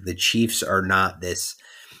 Like, the Chiefs are not this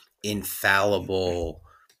infallible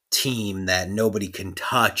team that nobody can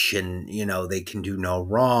touch and, they can do no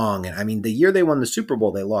wrong. And I mean, the year they won the Super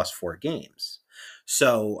Bowl, they lost 4 games.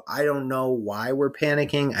 So I don't know why we're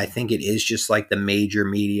panicking. I think it is just like the major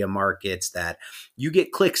media markets that you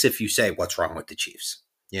get clicks if you say, what's wrong with the Chiefs?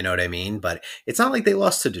 You know what I mean? But it's not like they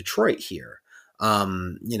lost to Detroit here.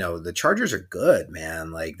 The Chargers are good,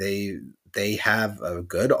 man. Like, they have a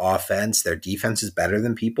good offense. Their defense is better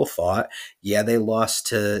than people thought. Yeah, they lost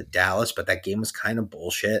to Dallas, but that game was kind of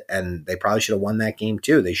bullshit, and they probably should have won that game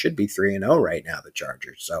too. They should be 3-0 right now, the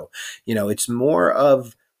Chargers. So, it's more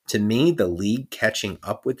of, to me, the league catching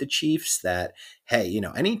up with the Chiefs that, hey,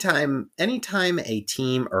 anytime a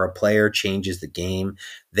team or a player changes the game,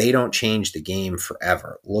 they don't change the game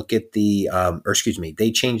forever. Look at they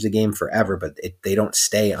change the game forever, but they don't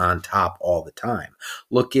stay on top all the time.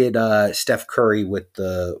 Look at Steph Curry with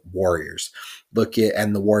the Warriors.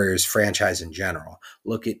 And the Warriors franchise in general.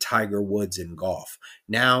 Look at Tiger Woods in golf.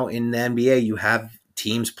 Now in the NBA, you have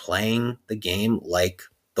teams playing the game like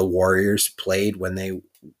the Warriors played when they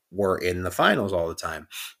were in the finals all the time.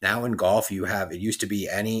 Now in golf, it used to be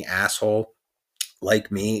any asshole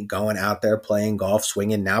like me going out there playing golf,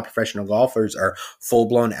 swinging. Now professional golfers are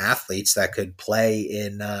full-blown athletes that could play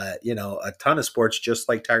in, a ton of sports just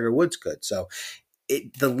like Tiger Woods could. So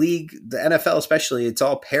the league, the NFL especially, it's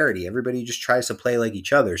all parity. Everybody just tries to play like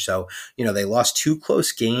each other. So, they lost 2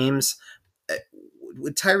 close games.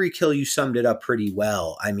 With Tyreek Hill, you summed it up pretty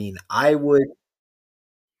well. I mean,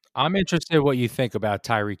 I'm interested in what you think about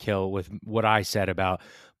Tyreek Hill with what I said about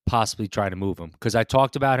possibly trying to move him, because I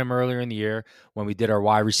talked about him earlier in the year when we did our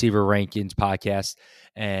wide receiver rankings podcast,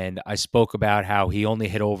 and I spoke about how he only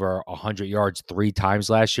hit over 100 yards 3 times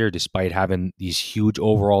last year despite having these huge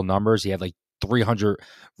overall numbers. He had like 300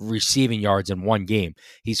 receiving yards in one game.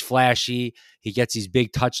 He's flashy. He gets these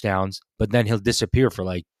big touchdowns, but then he'll disappear for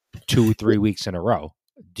like 2-3 weeks in a row.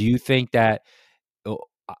 Do you think that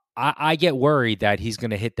I get worried that he's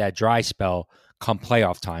going to hit that dry spell come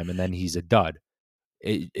playoff time, and then he's a dud?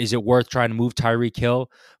 Is it worth trying to move Tyreek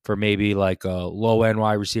Hill for maybe like a low end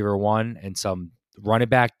wide receiver 1 and some running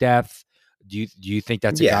back depth? Do you think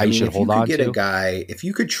that's a guy you should hold on to? Get a guy, if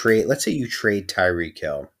you could trade, let's say you trade Tyreek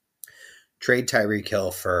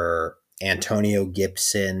Hill for Antonio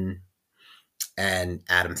Gibson and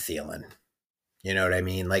Adam Thielen. You know what I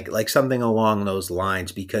mean? Like something along those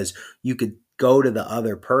lines, because you could go to the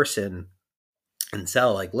other person and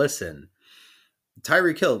sell, like, listen,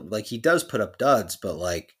 Tyreek Hill, like, he does put up duds, but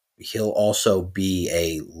like, he'll also be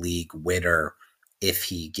a league winner if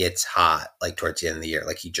he gets hot, like towards the end of the year,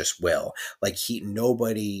 like he just will. Like,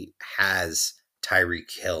 nobody has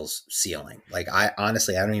Tyreek Hill's ceiling. Like, I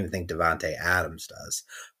don't even think Devontae Adams does,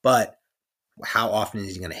 but how often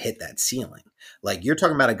is he going to hit that ceiling? Like, you're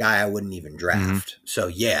talking about a guy I wouldn't even draft. Mm-hmm. So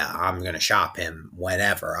yeah, I'm going to shop him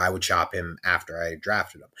whenever. I would shop him after I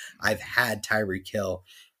drafted him. I've had Tyreek Hill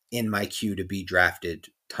in my queue to be drafted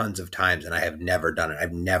tons of times, and I have never done it.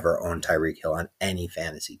 I've never owned Tyreek Hill on any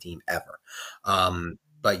fantasy team ever.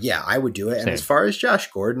 But yeah, I would do it. Same. And as far as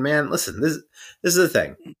Josh Gordon, man, listen, this is the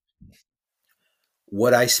thing.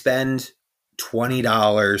 Would I spend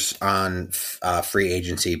 $20 on free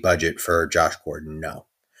agency budget for Josh Gordon? No.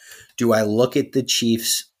 Do I look at the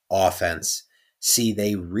Chiefs' offense, see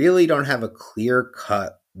they really don't have a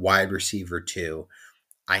clear-cut wide receiver 2?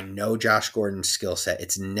 I know Josh Gordon's skill set.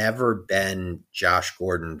 It's never been Josh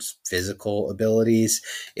Gordon's physical abilities.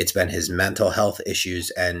 It's been his mental health issues,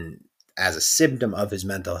 and as a symptom of his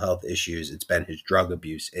mental health issues, it's been his drug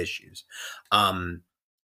abuse issues.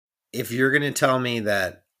 If you're going to tell me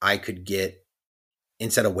that I could get,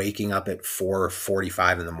 instead of waking up at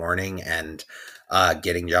 4:45 in the morning and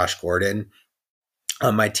getting Josh Gordon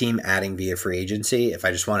on my team, adding via free agency, if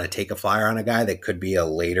I just want to take a flyer on a guy that could be a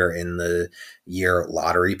later in the year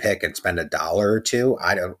lottery pick and spend $1 or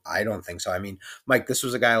 $2, I don't think so. I mean, Mike, this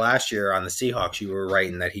was a guy last year on the Seahawks. You were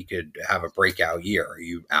writing that he could have a breakout year. Are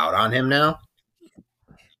you out on him now?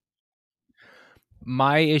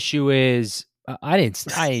 My issue is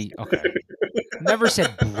okay. Never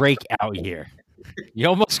said breakout year. You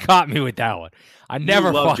almost caught me with that one. I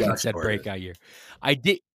never fucking said breakout year. I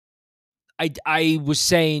did. I was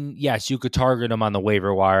saying, yes, you could target him on the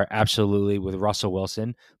waiver wire, absolutely, with Russell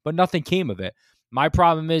Wilson, but nothing came of it. My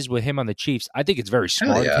problem is with him on the Chiefs. I think it's very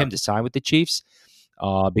smart of him to sign with the Chiefs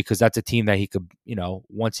because that's a team that he could,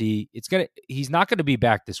 once he's not going to be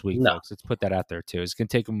back this week, folks. Let's put that out there too. It's going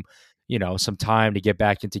to take him, some time to get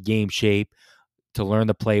back into game shape, to learn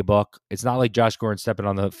the playbook. It's not like Josh Gordon stepping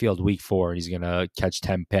on the field week 4 and he's going to catch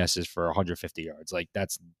 10 passes for 150 yards. Like,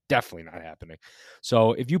 that's definitely not happening.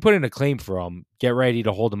 So if you put in a claim for him, get ready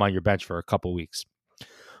to hold him on your bench for a couple weeks.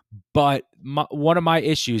 But one of my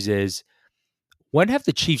issues is, when have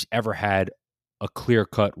the Chiefs ever had a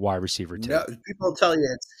clear-cut wide receiver two? No, people tell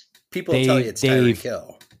you it's Tyreek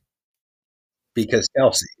Hill because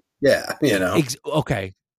Kelsey. Yeah,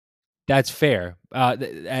 okay. That's fair.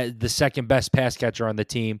 The second best pass catcher on the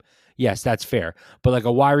team. Yes, that's fair. But like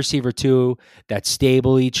a wide receiver too, that's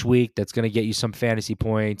stable each week, that's going to get you some fantasy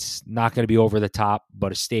points, not going to be over the top,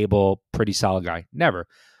 but a stable, pretty solid guy. Never.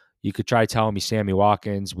 You could try telling me Sammy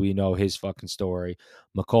Watkins. We know his fucking story.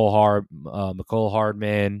 McCole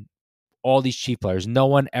Hardman, all these Chief players. No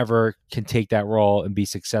one ever can take that role and be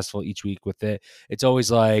successful each week with it. It's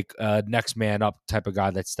always like a next man up type of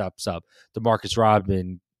guy that steps up. DeMarcus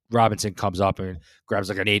Robinson comes up and grabs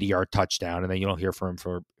like an 80-yard touchdown, and then you don't hear from him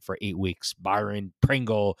for 8 weeks. Byron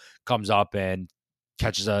Pringle comes up and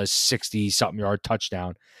catches a 60-something yard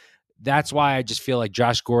touchdown. That's why I just feel like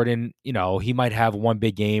Josh Gordon, he might have one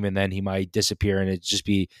big game and then he might disappear and it just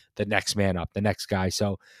be the next man up, the next guy.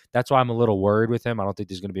 So that's why I'm a little worried with him. I don't think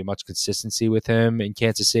there's going to be much consistency with him in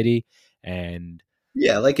Kansas City. And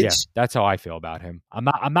that's how I feel about him. I'm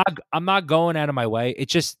not going out of my way.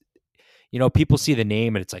 It's just, people see the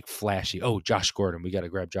name and it's like flashy. Oh, Josh Gordon. We got to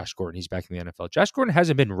grab Josh Gordon. He's back in the NFL. Josh Gordon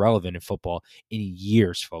hasn't been relevant in football in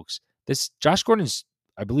years, folks. Josh Gordon's,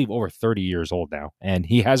 I believe, over 30 years old now, and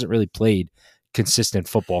he hasn't really played consistent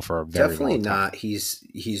football for a very long time. Not. He's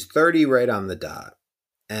 30 right on the dot.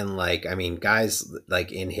 And guys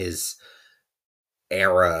like in his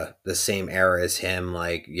era, the same era as him,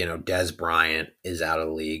 like, Des Bryant is out of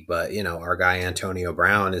the league, but our guy Antonio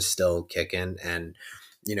Brown is still kicking, and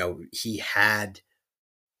he had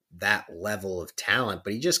that level of talent,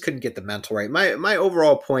 but he just couldn't get the mental right. My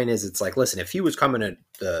overall point is, it's like, listen, if he was coming to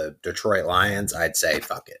the Detroit Lions, I'd say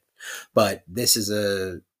fuck it. But this is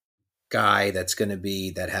a guy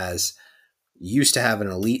that has used to have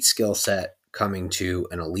an elite skill set coming to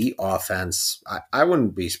an elite offense. I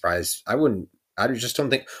wouldn't be surprised. I just don't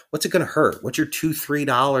think, what's it going to hurt? What's your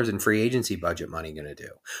 $2-3 in free agency budget money going to do?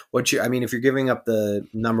 If you're giving up the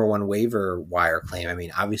number one waiver wire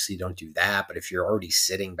claim, obviously don't do that. But if you're already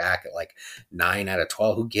sitting back at like 9 out of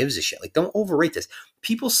 12, who gives a shit? Like, don't overrate this.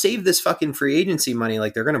 People save this fucking free agency money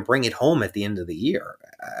like they're going to bring it home at the end of the year.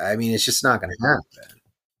 It's just not going to happen.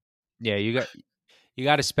 Yeah, you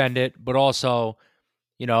got to spend it, but also,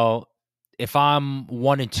 if I'm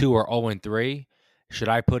 1-2 or 0-3. Should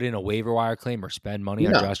I put in a waiver wire claim or spend money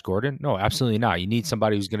on Josh Gordon? No, absolutely not. You need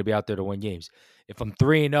somebody who's going to be out there to win games. If I'm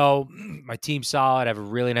 3-0, my team's solid, I have a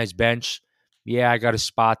really nice bench. Yeah, I got a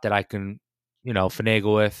spot that I can,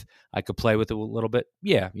 finagle with. I could play with it a little bit.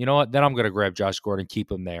 Yeah, you know what? Then I'm going to grab Josh Gordon, keep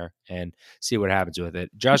him there, and see what happens with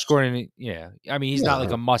it. Josh Gordon, he's not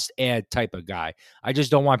like a must-add type of guy. I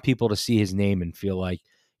just don't want people to see his name and feel like,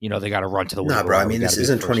 they got to run to the waiver wire. Bro, this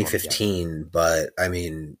isn't 2015, but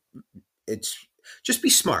it's... Just be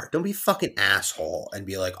smart. Don't be fucking asshole and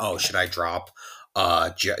be like, oh, should I drop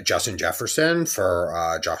Justin Jefferson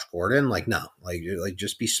for Josh Gordon? Like, no. Like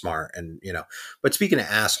just be smart. And, But speaking of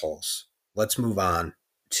assholes, let's move on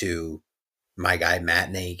to my guy,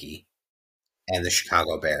 Matt Nagy, and the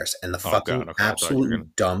Chicago Bears, and the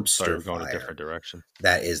absolute dumpster fire a different direction.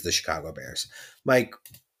 That is the Chicago Bears. Mike,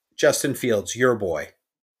 Justin Fields, your boy,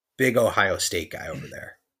 big Ohio State guy over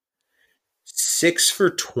there. 6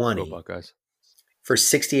 for 20. Go Buckeyes. For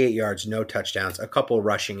 68 yards, no touchdowns, a couple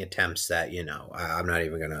rushing attempts that, I'm not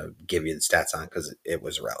even going to give you the stats on because it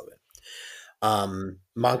was irrelevant.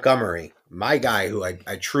 Montgomery, my guy who I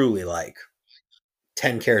truly like,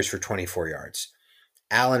 10 carries for 24 yards.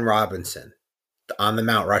 Allen Robinson, on the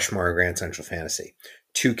Mount Rushmore of Grand Central Fantasy,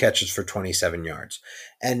 2 catches for 27 yards.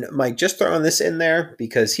 And Mike, just throwing this in there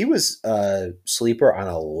because he was a sleeper on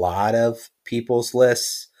a lot of people's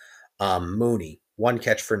lists. Mooney, 1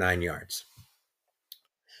 catch for 9 yards.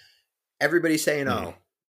 Everybody's saying,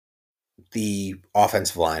 the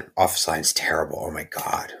offensive line's terrible. Oh my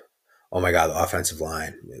God, the offensive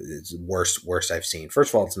line is worst I've seen.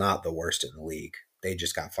 First of all, it's not the worst in the league. They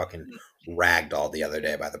just got fucking ragdolled the other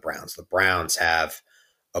day by the Browns. The Browns have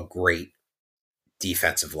a great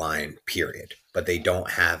defensive line, period. But they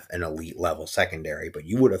don't have an elite level secondary. But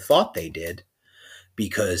you would have thought they did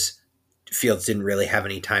because Fields didn't really have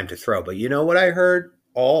any time to throw. But you know what I heard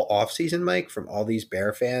all offseason, Mike, from all these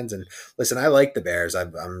Bear fans? And listen, I like the Bears.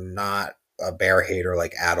 I'm not a Bear hater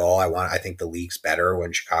like at all. I think the league's better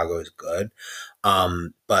when Chicago is good.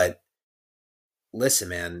 But listen,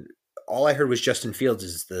 man, all I heard was Justin Fields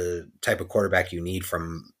is the type of quarterback you need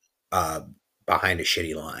from behind a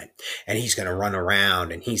shitty line. And he's going to run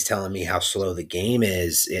around, and he's telling me how slow the game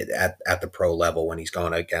is at the pro level when he's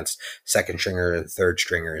going against second stringer and third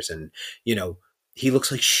stringers. And, you know, he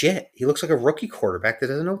looks like shit. He looks like a rookie quarterback that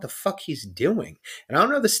doesn't know what the fuck he's doing. And I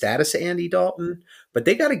don't know the status of Andy Dalton, but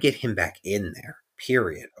they got to get him back in there,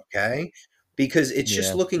 period. Okay. Because it's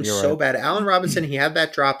just looking so bad. Allen Robinson, he had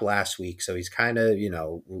that drop last week, so he's kind of, you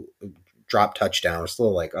know, drop touchdown. It's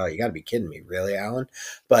still like, oh, you got to be kidding me, really, Allen?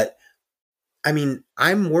 But I mean,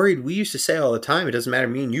 I'm worried. We used to say all the time, it doesn't matter.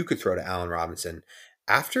 Me and you could throw to Allen Robinson.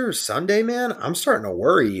 After Sunday, man, I'm starting to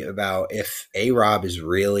worry about if A-Rob is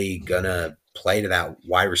really going to play to that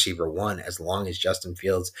wide receiver one as long as Justin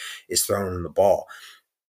Fields is throwing him the ball.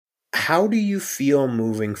 How do you feel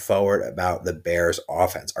moving forward about the Bears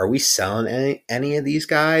offense? Are we selling any of these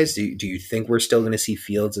guys? Do you think we're still going to see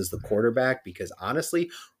Fields as the quarterback? Because honestly,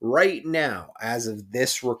 right now, as of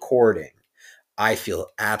this recording, I feel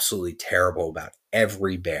absolutely terrible about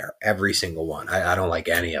every Bear, every single one. I don't like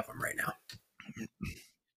any of them right now.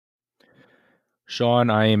 Sean,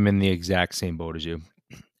 I am in the exact same boat as you.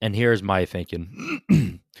 And here's my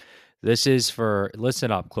thinking. This is for, listen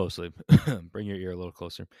up closely. Bring your ear a little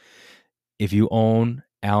closer. If you own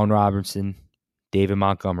Allen Robinson, David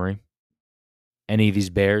Montgomery, any of these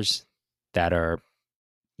Bears that are,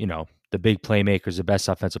 you know, the big playmakers, the best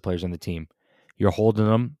offensive players on the team, you're holding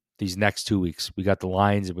them these next 2 weeks. We got the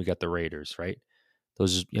Lions and we got the Raiders, right?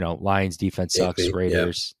 Those, you know, Lions defense sucks.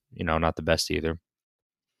 Raiders, you know, not the best either.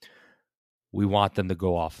 We want them to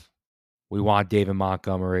go off. We want David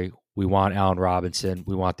Montgomery. We want Allen Robinson.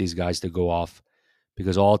 We want these guys to go off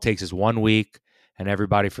because all it takes is 1 week and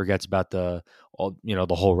everybody forgets about the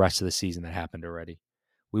whole rest of the season that happened already.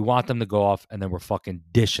 We want them to go off and then we're fucking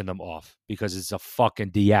dishing them off because it's a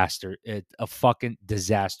fucking disaster. It's a fucking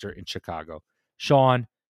disaster in Chicago. Sean,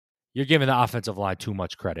 you're giving the offensive line too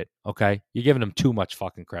much credit, okay? You're giving them too much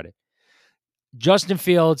fucking credit. Justin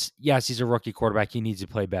Fields, yes, he's a rookie quarterback. He needs to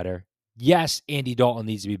play better. Yes, Andy Dalton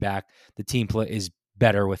needs to be back. The team play is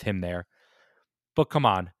better with him there. But come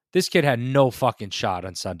on. This kid had no fucking shot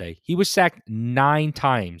on Sunday. He was sacked 9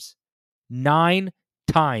 times. 9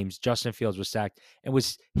 times Justin Fields was sacked and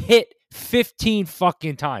was hit 15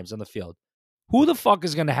 fucking times on the field. Who the fuck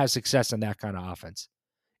is going to have success in that kind of offense?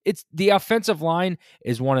 It's the offensive line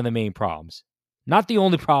is one of the main problems. Not the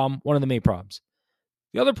only problem, one of the main problems.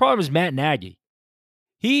 The other problem is Matt Nagy.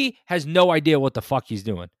 He has no idea what the fuck he's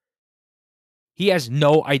doing. He has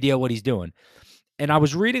no idea what he's doing. And I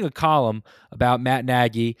was reading a column about Matt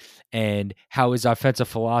Nagy and how his offensive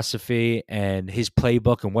philosophy and his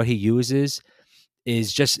playbook and what he uses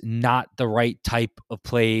is just not the right type of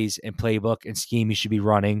plays and playbook and scheme he should be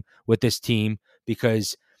running with this team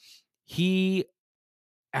because he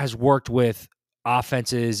has worked with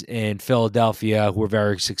offenses in Philadelphia who are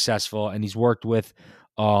very successful, and he's worked with,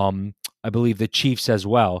 I believe, the Chiefs as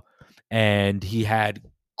well. And he had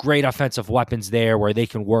great offensive weapons there where they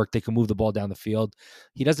can work, they can move the ball down the field.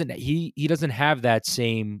 He doesn't have that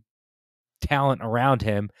same talent around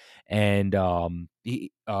him, and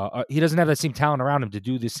he doesn't have that same talent around him to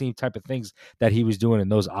do the same type of things that he was doing in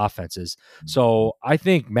those offenses. So I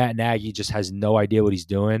think Matt Nagy just has no idea what he's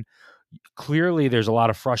doing. Clearly, there's a lot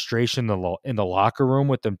of frustration in the locker room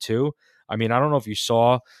with them too. I mean, I don't know if you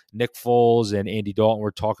saw Nick Foles and Andy Dalton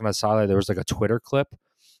were talking on the sideline. There was like a Twitter clip,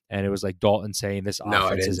 and it was like Dalton saying this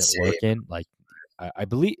offense isn't working. Like, I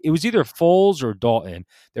believe it was either Foles or Dalton.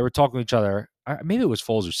 They were talking to each other. Maybe it was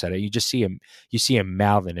Foles who said it. You see him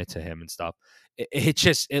mouthing it to him and stuff.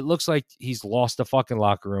 It looks like he's lost the fucking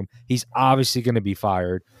locker room. He's obviously going to be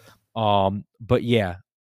fired. But yeah,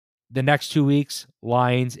 the next 2 weeks,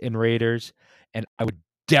 Lions and Raiders, and I would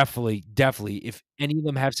definitely, if any of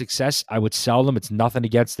them have success, I would sell them. It's nothing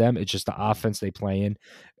against them. It's just the offense they play in.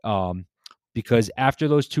 Because after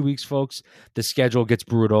those 2 weeks, folks, the schedule gets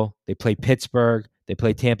brutal. They play Pittsburgh, they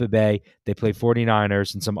play Tampa Bay, they play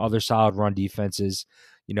 49ers, and some other solid run defenses.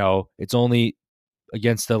 You know, it's only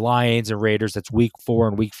against the Lions and Raiders. That's week 4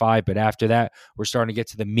 and week 5. But after that, we're starting to get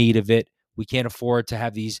to the meat of it. We can't afford to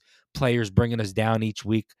have these players bringing us down each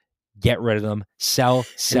week. Get rid of them. Sell.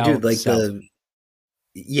 And dude, sell.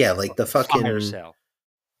 The fucking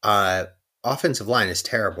offensive line is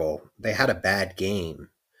terrible. They had a bad game,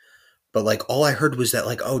 But like all I heard was that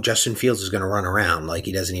like, oh, Justin Fields is going to run around, like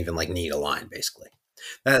he doesn't even like need a line, basically.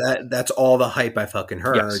 That's all the hype I fucking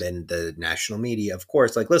heard. Yes. And the national media, of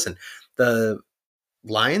course, like, listen, the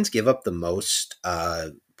Lions give up the most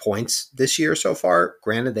points this year so far.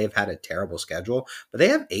 Granted, they've had a terrible schedule, but they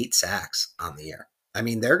have 8 sacks on the year. I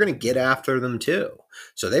mean, they're going to get after them too.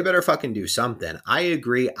 So they better fucking do something. I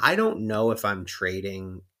agree. I don't know if I'm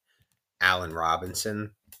trading Allen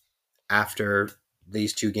Robinson after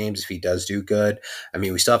these 2 games if he does do good. I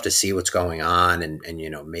mean, we still have to see what's going on, and you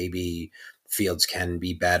know, maybe Fields can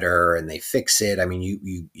be better and they fix it. I mean,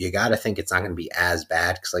 you got to think it's not going to be as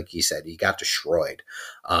bad because, like you said, he got destroyed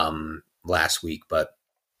last week. But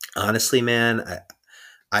honestly, man,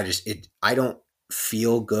 I don't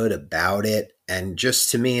feel good about it. And just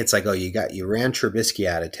to me, it's like, oh, you ran Trubisky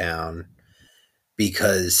out of town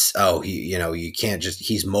because, oh, you can't just,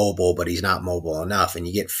 he's mobile, but he's not mobile enough. And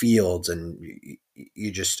you get Fields and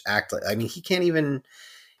you just act like, I mean,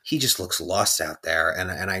 he just looks lost out there.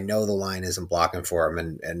 And I know the line isn't blocking for him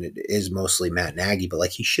and it is mostly Matt Nagy, but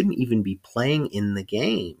like he shouldn't even be playing in the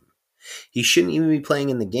game. He shouldn't even be playing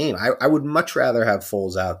in the game. I would much rather have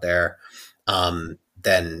Foles out there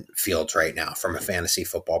than Fields right now from a fantasy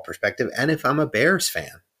football perspective. And if I'm a Bears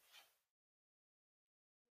fan.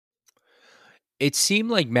 It seemed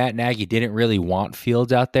like Matt Nagy didn't really want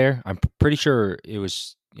Fields out there. I'm pretty sure it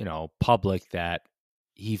was, public that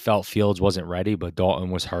he felt Fields wasn't ready, but Dalton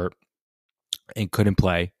was hurt and couldn't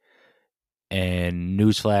play. And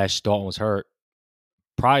newsflash, Dalton was hurt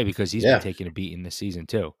probably because he's been taking a beating this season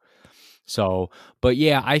too. So, but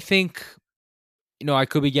yeah, I think, I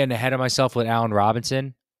could be getting ahead of myself with Allen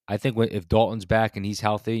Robinson. I think if Dalton's back and he's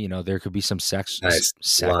healthy, there could be some sex.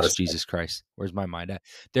 Jesus Christ. Where's my mind at?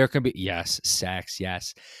 There can be, sex.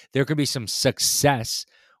 Yes. There could be some success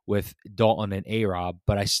with Dalton and A-Rob,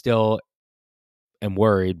 but I still am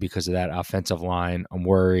worried because of that offensive line. I'm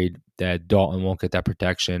worried that Dalton won't get that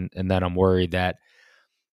protection. And then I'm worried that,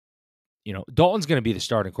 Dalton's going to be the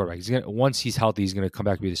starting quarterback. Once he's healthy, he's going to come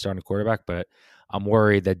back to be the starting quarterback, but I'm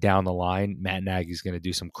worried that down the line, Matt Nagy's going to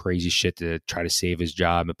do some crazy shit to try to save his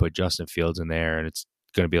job and put Justin Fields in there, and it's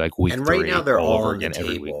going to be like week 3. And right now they're all on the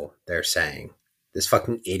table. They're saying this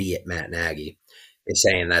fucking idiot Matt Nagy is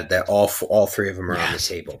saying that all 3 of them are on the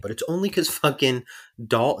table, but it's only because fucking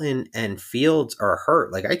Dalton and Fields are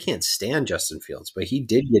hurt. Like I can't stand Justin Fields, but he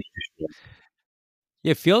did get destroyed.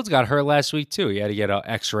 Yeah, Fields got hurt last week too. He had to get an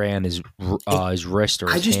X-ray on his wrist or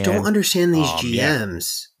his hand. I just don't understand these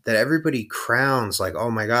GMs Yeah. that everybody crowns like, oh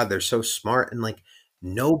my God, they're so smart. And like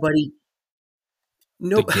nobody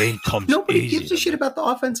the game comes nobody gives a shit about the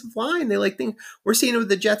offensive line. They like think we're seeing it with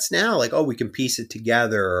the Jets now. Like, oh, we can piece it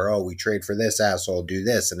together, or oh, we trade for this asshole, do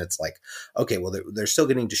this. And it's like, okay, well, they're still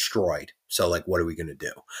getting destroyed. So like, what are we going to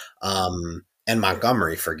do? And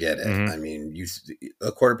Montgomery, forget it. Mm-hmm. I mean,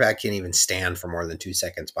 a quarterback can't even stand for more than 2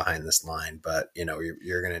 seconds behind this line, but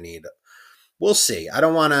you're going to need, we'll see. I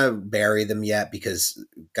don't want to bury them yet because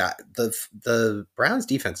the Browns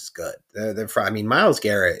defense is good. I mean, Myles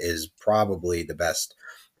Garrett is probably the best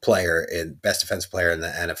defensive player in the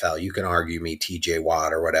NFL. You can argue me TJ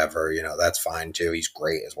Watt or whatever, that's fine too. He's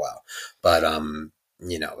great as well. But,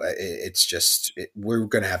 it's just, we're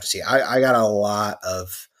going to have to see. I got a lot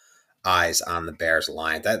of eyes on the Bears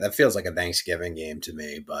line. That feels like a Thanksgiving game to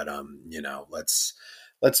me, but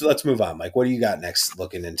let's move on. Mike, what do you got next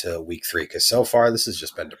looking into week 3? Because so far this has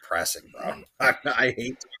just been depressing, bro. I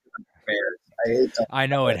hate Bears. I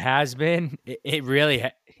know it has been. It really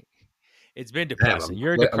it's been depressing.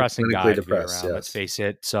 You're a depressing guy to be around, yes. Let's face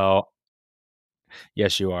it. So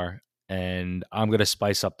yes, you are. And I'm going to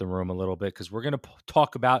spice up the room a little bit because we're going to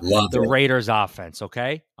talk about the Raiders offense,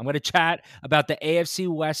 okay? I'm going to chat about the AFC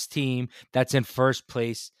West team that's in first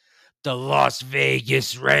place, the Las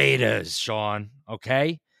Vegas Raiders, Sean,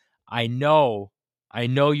 okay? I know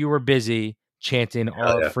you were busy chanting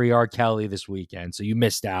free R. Kelly this weekend, so you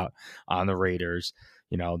missed out on the Raiders.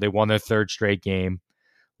 They won their 3rd straight game,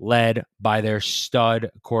 led by their stud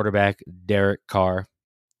quarterback, Derek Carr.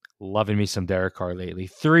 Loving me some Derek Carr lately.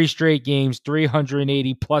 3 straight games,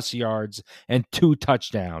 380 plus yards, and 2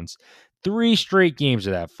 touchdowns. 3 straight games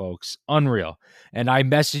of that, folks. Unreal. And I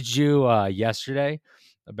messaged you yesterday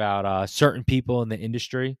about certain people in the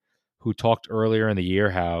industry who talked earlier in the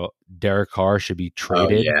year how Derek Carr should be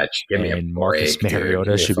traded and Marcus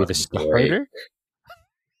Mariota should be the starter.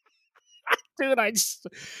 Dude,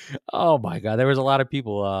 oh my God, there was a lot of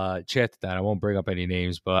people chat that. I won't bring up any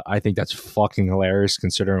names, but I think that's fucking hilarious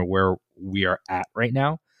considering where we are at right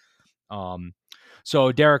now.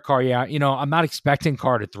 So Derek Carr, I'm not expecting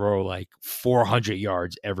Carr to throw like 400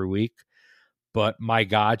 yards every week, but my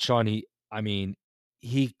God, Sean,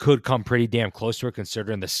 he could come pretty damn close to it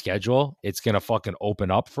considering the schedule. It's going to fucking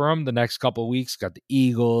open up for him the next couple of weeks. Got the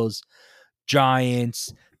Eagles,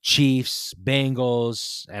 Giants, Chiefs,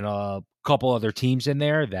 Bengals, and a couple other teams in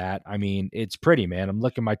there that, I mean, it's pretty, man. I'm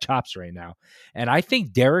licking my chops right now. And I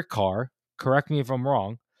think Derek Carr, correct me if I'm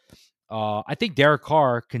wrong, I think Derek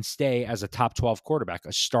Carr can stay as a top 12 quarterback,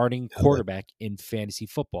 a starting quarterback in fantasy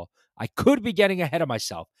football. I could be getting ahead of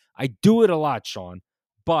myself. I do it a lot, Sean,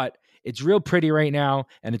 but it's real pretty right now,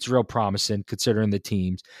 and it's real promising considering the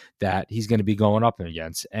teams that he's going to be going up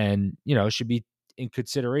against. And, should be in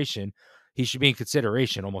consideration. He should be in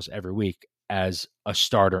consideration almost every week as a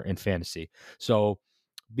starter in fantasy. So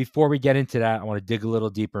before we get into that, I want to dig a little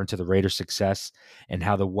deeper into the Raiders' success and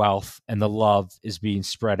how the wealth and the love is being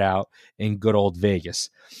spread out in good old Vegas.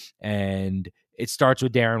 And it starts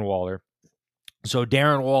with Darren Waller. So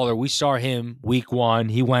Darren Waller, we saw him week 1.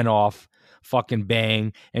 He went off, fucking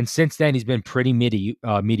bang. And since then, he's been pretty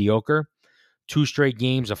mediocre. 2 straight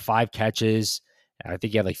games of 5 catches. I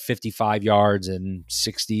think he had like 55 yards and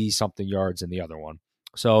 60-something yards in the other one.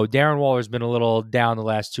 So Darren Waller's been a little down the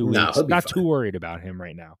last 2 weeks. Not too worried about him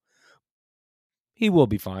right now. He will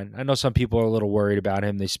be fine. I know some people are a little worried about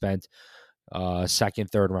him. They spent second,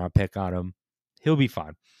 third round pick on him. He'll be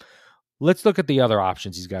fine. Let's look at the other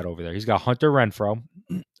options he's got over there. He's got Hunter Renfrow,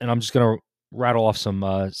 and I'm just going to rattle off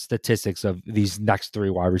some statistics of these next 3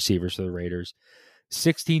 wide receivers for the Raiders.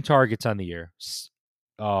 16 targets on the year,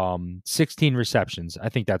 16 receptions. I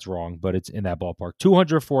think that's wrong, but it's in that ballpark.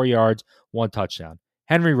 204 yards, 1 touchdown.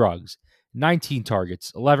 Henry Ruggs, 19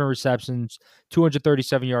 targets, 11 receptions,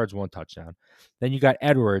 237 yards, 1 touchdown. Then you got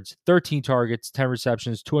Edwards, 13 targets, 10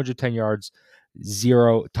 receptions, 210 yards,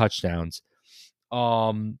 0 touchdowns.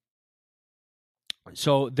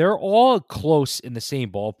 So they're all close in the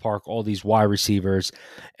same ballpark, all these wide receivers.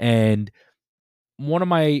 And one of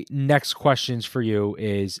my next questions for you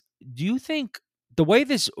is, do you think the way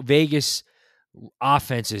this Vegas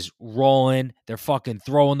offense is rolling, they're fucking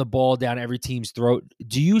throwing the ball down every team's throat,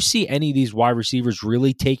 do you see any of these wide receivers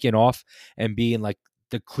really taking off and being like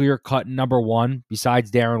the clear-cut number 1 besides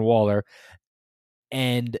Darren Waller,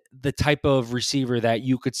 and the type of receiver that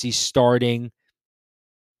you could see starting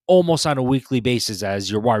almost on a weekly basis as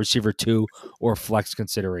your wide receiver 2 or flex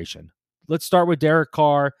consideration? Let's start with Derek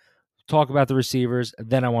Carr, talk about the receivers, and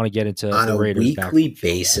then I want to get into on the Raiders. On a weekly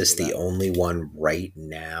basis, the only one right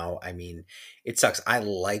now, I mean, it sucks. I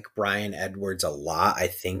like Bryan Edwards a lot. I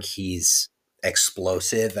think he's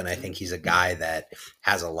explosive, and I think he's a guy that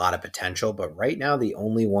has a lot of potential. But right now, the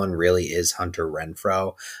only one really is Hunter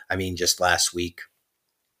Renfrow. I mean, just last week,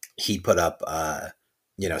 he put up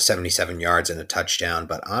 77 yards and a touchdown.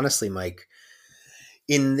 But honestly, Mike,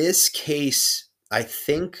 in this case, I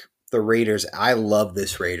think the Raiders, I love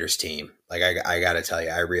this Raiders team. Like, I got to tell you,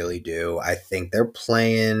 I really do. I think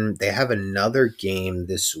they have another game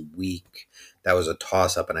this week that was a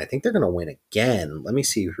toss-up, and I think they're going to win again. Let me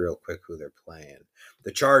see real quick who they're playing.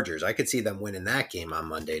 The Chargers. I could see them winning that game on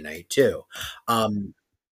Monday night, too.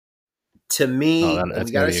 To me,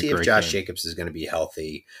 we got to see if Josh Jacobs is going to be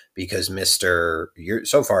healthy, because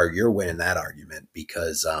so far you're winning that argument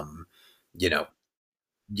because,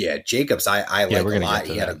 Jacobs, I like a lot.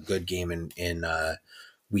 He had a good game in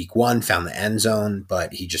week 1, found the end zone,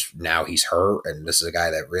 but now he's hurt, and this is a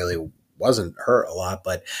guy that really wasn't hurt a lot.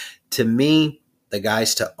 But to me, the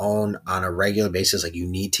guys to own on a regular basis, like you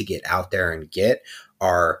need to get out there and get,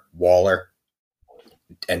 are Waller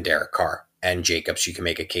and Derek Carr. And Jacobs, you can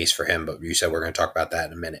make a case for him, but you said we're going to talk about that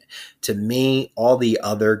in a minute. To me, all the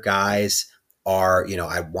other guys are,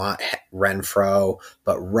 I want Renfrow,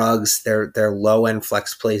 but Ruggs, they're low-end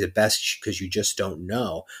flex plays at best because you just don't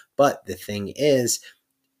know. But the thing is,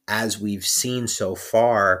 as we've seen so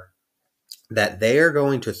far, that they are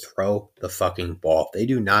going to throw the fucking ball. They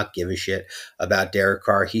do not give a shit about Derek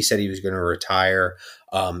Carr. He said he was going to retire.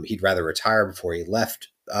 He'd rather retire before he left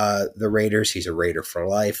the Raiders. He's a Raider for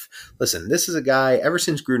life. Listen, this is a guy, ever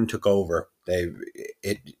since Gruden took over,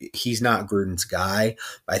 he's not Gruden's guy.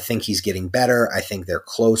 I think he's getting better. I think they're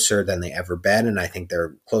closer than they ever been, and I think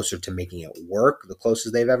they're closer to making it work, the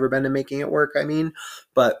closest they've ever been to making it work, I mean.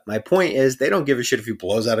 But my point is, they don't give a shit if he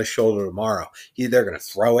blows out his shoulder tomorrow. They're going to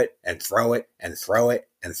throw it and throw it and throw it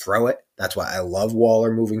and throw it. That's why I love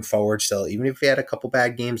Waller moving forward still. Even if he had a couple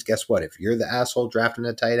bad games, guess what? If you're the asshole drafting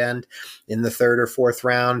a tight end in the 3rd or 4th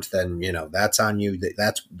round, then, that's on you.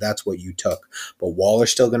 That's what you took. But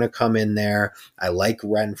Waller's still going to come in there. I like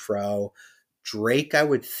Renfrow. Drake, I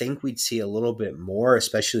would think we'd see a little bit more,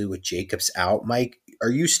 especially with Jacobs out. Mike,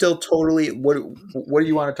 are you still totally – what do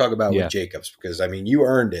you want to talk about with Jacobs? Because, I mean, you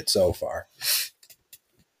earned it so far.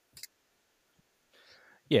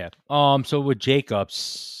 Yeah. So with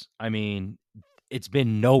Jacobs, I mean, it's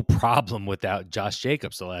been no problem without Josh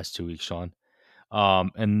Jacobs the last 2 weeks, Sean.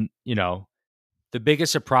 And the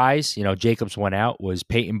biggest surprise, Jacobs went out, was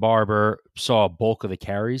Peyton Barber saw a bulk of the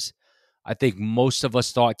carries. I think most of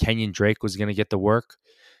us thought Kenyon Drake was going to get the work.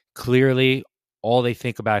 Clearly, all they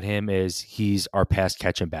think about him is he's our pass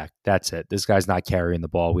catching back. That's it. This guy's not carrying the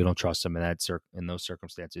ball. We don't trust him in those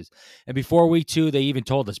circumstances. And before week 2, they even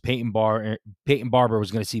told us Peyton Barber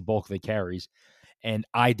was going to see bulk of the carries. And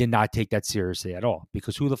I did not take that seriously at all,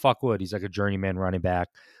 because who the fuck would? He's like a journeyman running back.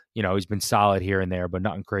 He's been solid here and there, but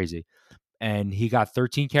nothing crazy. And he got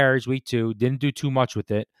 13 carries week 2, didn't do too much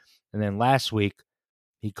with it. And then last week,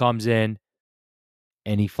 he comes in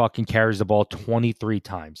and he fucking carries the ball 23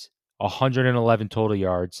 times, 111 total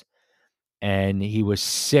yards. And he was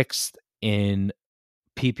 6th in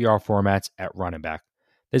PPR formats at running back.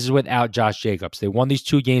 This is without Josh Jacobs. They won these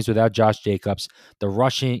 2 games without Josh Jacobs. The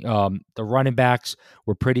running backs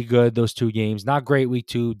were pretty good those 2 games. Not great week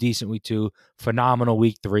 2, decent week 2, phenomenal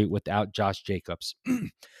week 3 without Josh Jacobs.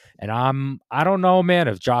 And I don't know, man,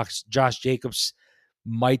 if Josh Jacobs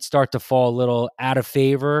might start to fall a little out of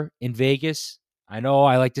favor in Vegas. I know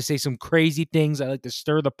I like to say some crazy things. I like to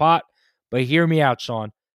stir the pot, but hear me out,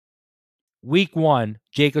 Sean. Week 1,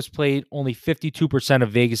 Jacobs played only 52% of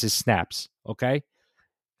Vegas's snaps. Okay,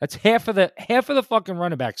 that's half of the fucking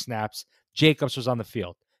running back snaps. Jacobs was on the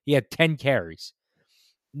field. He had 10 carries.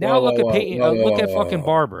 Now look at Peyton. Look at fucking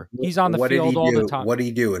Barber. He's on the field all the time. What did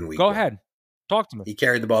he do in week 1? Go one? ahead, talk to me. He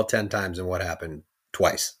carried the ball 10 times, and what happened?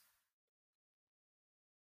 Twice.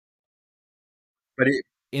 But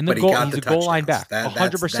he's a goal line back.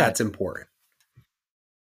 100%. That's important.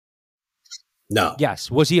 No.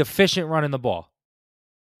 Yes. Was he efficient running the ball?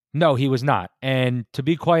 No, he was not. And to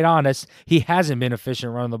be quite honest, he hasn't been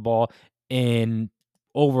efficient running the ball in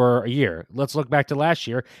over a year. Let's look back to last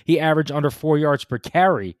year. He averaged under 4 yards per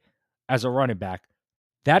carry as a running back.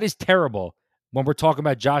 That is terrible when we're talking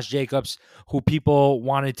about Josh Jacobs, who people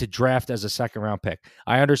wanted to draft as a second-round pick.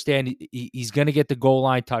 I understand he's going to get the goal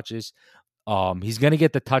line touches. He's going to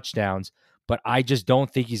get the touchdowns, but I just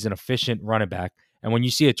don't think he's an efficient running back. And when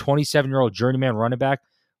you see a 27-year-old journeyman running back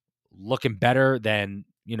looking better than,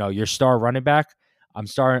 your star running back, I'm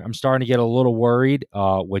starting to get a little worried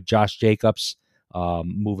with Josh Jacobs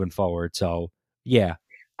moving forward. So, yeah,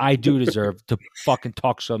 I do deserve to fucking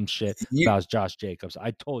talk some shit about Josh Jacobs.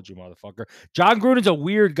 I told you, motherfucker. John Gruden's a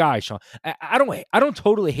weird guy, Sean. I don't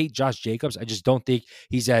totally hate Josh Jacobs. I just don't think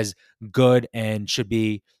he's as good and should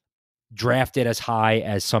be drafted as high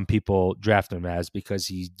as some people draft him as, because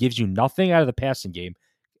he gives you nothing out of the passing game.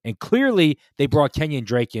 And clearly they brought Kenyon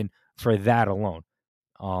Drake in for that alone.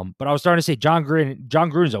 But I was starting to say John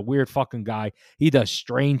Gruden's a weird fucking guy. He does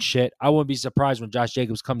strange shit. I wouldn't be surprised when Josh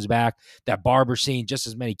Jacobs comes back that Barber's seeing just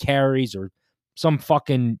as many carries or some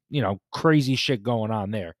fucking, crazy shit going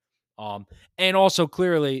on there. And also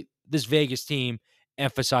clearly this Vegas team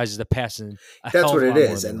emphasizes the passing. That's what it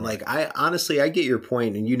is. And I get your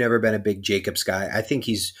point, and you've never been a big Jacobs guy. I think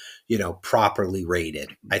he's, properly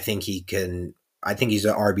rated. I think he's an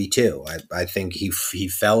RB2. I think he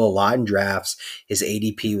fell a lot in drafts. His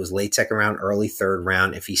ADP was late second round, early third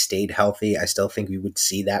round. If he stayed healthy, I still think we would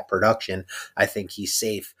see that production. I think he's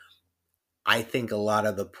safe. I think a lot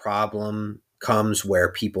of the problem comes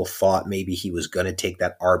where people thought maybe he was going to take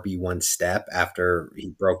that RB1 step after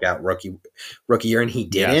he broke out rookie year, and he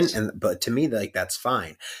didn't. Yes. But to me, that's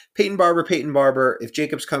fine. Peyton Barber, if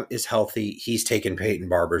Jacobs is healthy, he's taking Peyton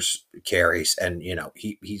Barber's carries, and he'll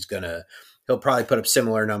probably put up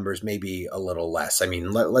similar numbers, maybe a little less. I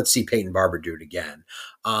mean, let's see Peyton Barber do it again.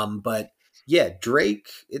 But yeah,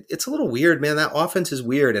 Drake, it's a little weird, man. That offense is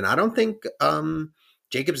weird, and I don't think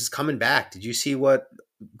Jacobs is coming back. Did you see what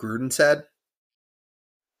Gruden said?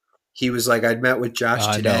 He was like, I'd met with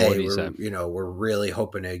Josh today. We're really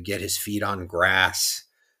hoping to get his feet on grass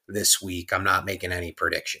this week. I'm not making any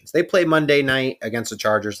predictions. They play Monday night against the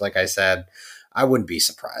Chargers. Like I said, I wouldn't be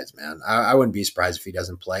surprised, man. I wouldn't be surprised if he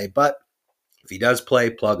doesn't play, but if he does play,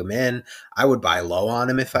 plug him in. I would buy low on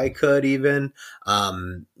him if I could even.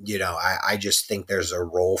 I just think there's a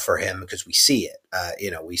role for him because we see it.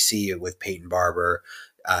 We see it with Peyton Barber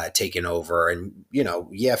taking over, and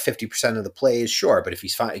 50% of the plays, sure, but if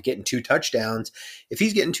he's getting 2 touchdowns,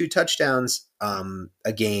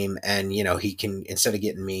 a game, and he can, instead of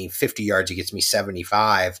getting me 50 yards, he gets me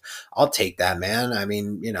 75, I'll take that, man. I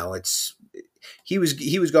mean, he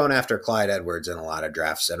was going after Clyde Edwards in a lot of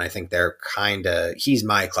drafts, and I think he's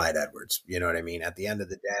my Clyde Edwards. You know what I mean? At the end of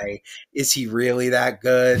the day, is he really that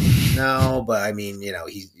good? No, but I mean,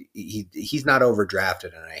 he's not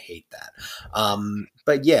overdrafted, and I hate that.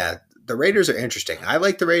 But yeah, the Raiders are interesting. I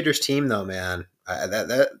like the Raiders team though, man.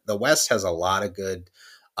 The West has a lot of good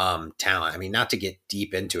talent. I mean, not to get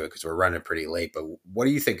deep into it because we're running pretty late, but what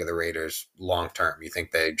do you think of the Raiders long term? You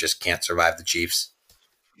think they just can't survive the Chiefs?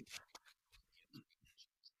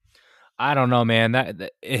 I don't know, man.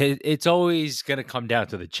 It's always going to come down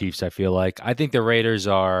to the Chiefs. I feel like I think the Raiders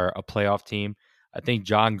are a playoff team. I think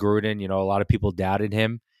John Gruden, a lot of people doubted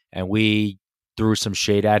him, and we threw some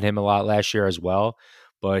shade at him a lot last year as well.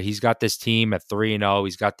 But he's got this team at 3-0.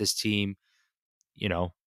 He's got this team, you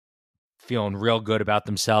know, feeling real good about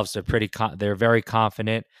themselves. They're very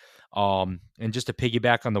confident. And just to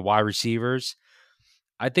piggyback on the wide receivers,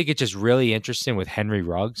 I think it's just really interesting with Henry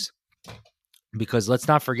Ruggs. Because let's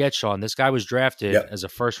not forget, Sean, this guy was drafted as a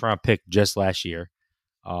first-round pick just last year.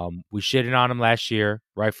 We shitted on him last year,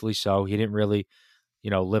 rightfully so. He didn't really,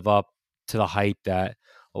 live up to the hype that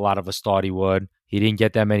a lot of us thought he would. He didn't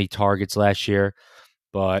get that many targets last year.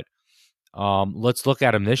 But let's look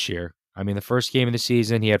at him this year. I mean, the first game of the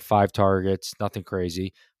season, he had 5 targets, nothing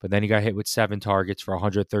crazy. But then he got hit with 7 targets for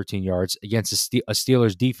 113 yards against a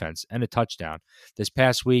Steelers defense and a touchdown. This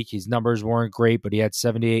past week, his numbers weren't great, but he had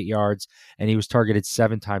 78 yards, and he was targeted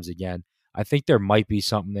 7 times again. I think there might be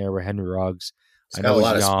something there with Henry Ruggs. I know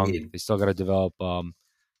he's young. They still got to develop,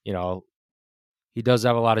 he does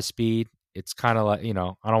have a lot of speed. It's kind of like, I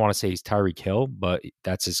don't want to say he's Tyreek Hill, but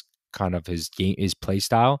that's his kind of his game, his play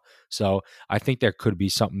style. So I think there could be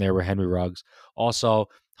something there with Henry Ruggs. Also,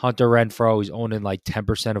 Hunter Renfrow, he's owned in like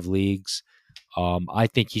 10% of leagues. I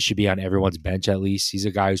think he should be on everyone's bench at least. He's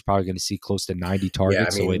a guy who's probably going to see close to 90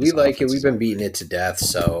 targets. Yeah, I mean, we like it. We've been beating it to death.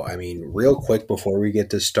 So, I mean, real quick before we get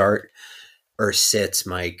to start or sits,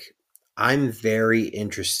 Mike, I'm very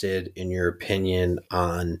interested in your opinion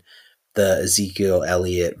on the Ezekiel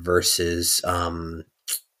Elliott versus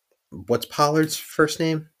what's Pollard's first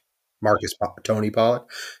name? Tony Pollard.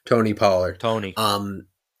 Tony.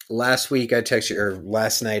 Last week I texted you, or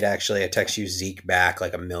last night actually, I texted you Zeke back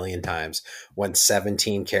like a million times. Went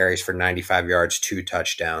 17 carries for 95 yards, 2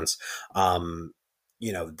 touchdowns.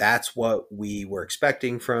 That's what we were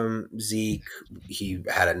expecting from Zeke. He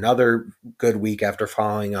had another good week after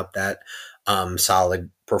following up that solid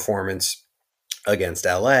performance against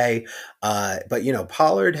LA. But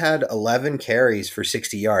Pollard had 11 carries for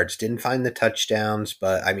 60 yards, didn't find the touchdowns,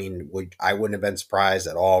 but I mean, I wouldn't have been surprised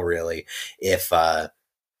at all really if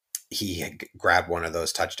he had grabbed one of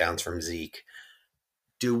those touchdowns from Zeke.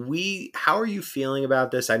 How are you feeling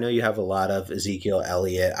about this? I know you have a lot of Ezekiel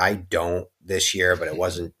Elliott. I don't this year, but it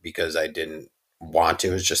wasn't because I didn't want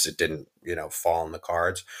to. It's just, it didn't, fall in the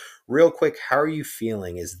cards. Real quick, how are you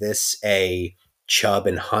feeling? Is this a Chubb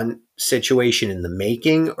and Hunt situation in the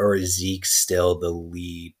making, or is Zeke still the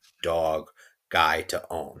lead dog guy to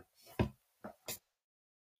own?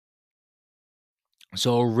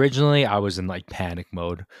 So originally I was in like panic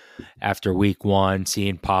mode after week 1,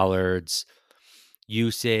 seeing Pollard's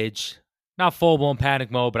usage. Not full-blown panic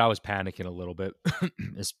mode, but I was panicking a little bit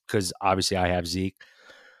because obviously I have Zeke.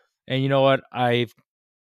 And you know what?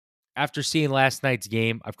 After seeing last night's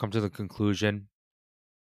game, I've come to the conclusion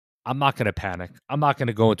I'm not going to panic. I'm not going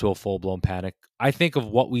to go into a full-blown panic. I think of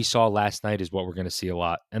what we saw last night is what we're going to see a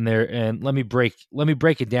lot. And let me break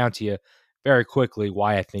it down to you very quickly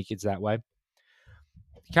why I think it's that way.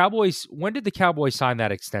 Cowboys, when did the Cowboys sign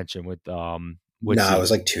that extension with No, Zeke? It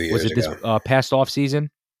was like 2 years ago. Was it this past off season?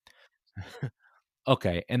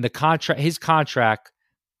 Okay, and his contract,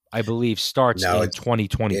 I believe, starts in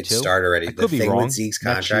 2022. It started already. The thing with Zeke's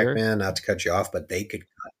contract, man, not to cut you off, but they could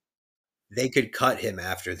cut him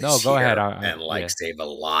after this year. Go ahead. Save a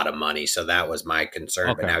lot of money. So that was my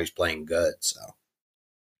concern. Okay. But now he's playing good. So,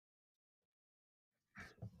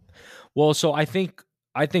 well, so I think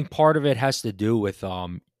part of it has to do with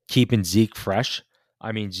keeping Zeke fresh.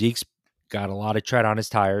 I mean, Zeke's got a lot of tread on his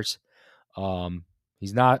tires.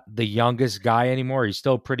 He's not the youngest guy anymore. He's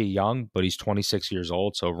still pretty young, but he's 26 years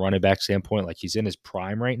old. So running back standpoint, like he's in his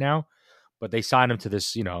prime right now. But they signed him to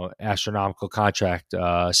this, astronomical contract,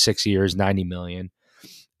 6 years, $90 million.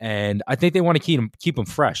 And I think they want to keep him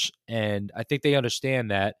fresh. And I think they understand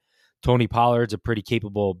that Tony Pollard's a pretty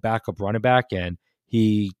capable backup running back, and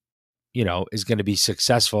he, is going to be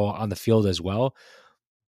successful on the field as well.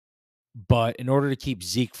 But in order to keep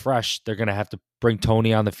Zeke fresh, they're going to have to bring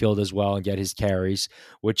Tony on the field as well and get his carries,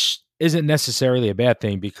 which isn't necessarily a bad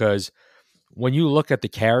thing because when you look at the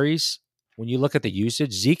carries, when you look at the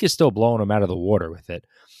usage, Zeke is still blowing him out of the water with it.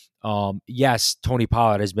 Yes, Tony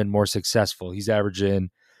Pollard has been more successful. He's averaging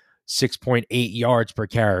 6.8 yards per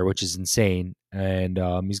carry, which is insane. And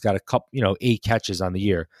he's got 8 catches on the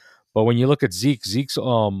year. But when you look at Zeke's,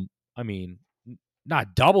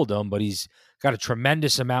 not doubled him, but he's got a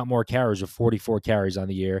tremendous amount more carries with 44 carries on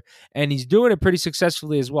the year. And he's doing it pretty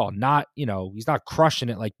successfully as well. Not, he's not crushing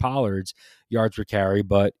it like Pollard's yards per carry,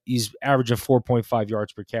 but he's averaging 4.5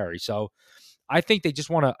 yards per carry. So I think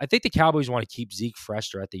I think the Cowboys want to keep Zeke fresh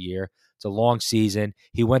throughout the year. It's a long season.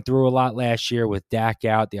 He went through a lot last year with Dak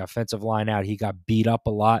out, the offensive line out. He got beat up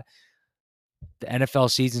a lot. The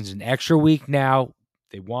NFL season's an extra week now.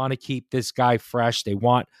 They want to keep this guy fresh. They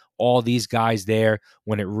want all these guys there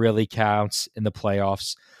when it really counts in the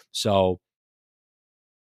playoffs. So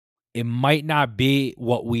it might not be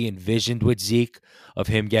what we envisioned with Zeke of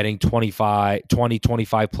him getting 20,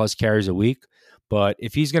 25 plus carries a week. But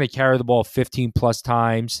if he's going to carry the ball 15 plus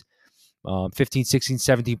times, 15, 16,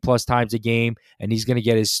 17 plus times a game, and he's going to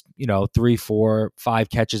get his, 3, 4, 5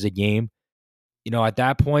 catches a game, at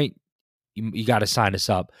that point, you got to sign us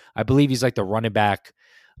up. I believe he's like the running back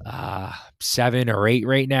 7 or 8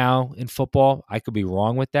 right now in football. I could be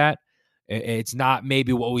wrong with that. It's not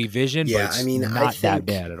maybe what we visioned, but it's not that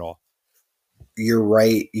bad at all. You're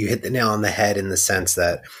right. You hit the nail on the head in the sense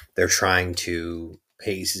that they're trying to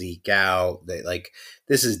pace Zeke out.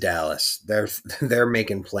 This is Dallas. They're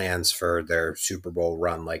making plans for their Super Bowl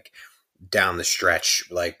run, like down the stretch.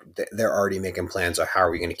 Like they're already making plans on how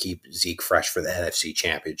are we going to keep Zeke fresh for the NFC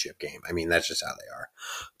Championship game. I mean, that's just how they are.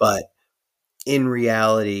 But in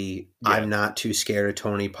reality, I'm not too scared of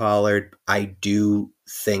Tony Pollard. I do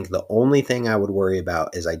think the only thing I would worry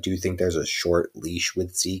about is I do think there's a short leash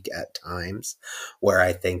with Zeke at times where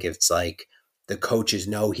I think it's like the coaches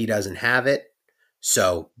know he doesn't have it,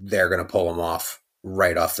 so they're going to pull him off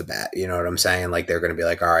right off the bat. You know what I'm saying? Like they're going to be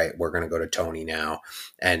like, all right, we're going to go to Tony now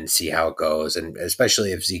and see how it goes. And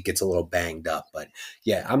especially if Zeke gets a little banged up, but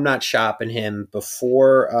yeah, I'm not shopping him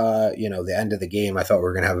before, the end of the game. I thought we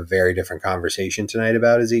were going to have a very different conversation tonight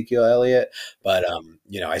about Ezekiel Elliott, but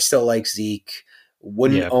I still like Zeke.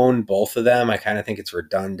 Wouldn't own both of them. I kind of think it's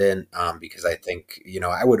redundant because I think,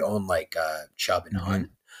 I would own like Chubb and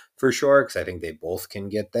Hunt for sure, because I think they both can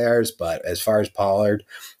get theirs. But as far as Pollard,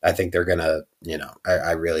 I think they're going to,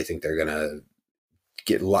 I really think they're going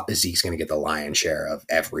to Zeke's going to get the lion's share of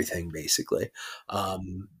everything, basically. All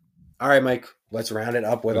right, Mike, let's round it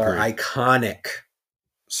up with our iconic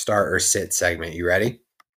start or sit segment. You ready?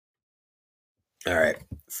 All right.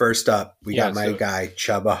 First up, we got my guy,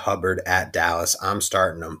 Chuba Hubbard at Dallas. I'm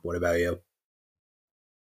starting him. What about you?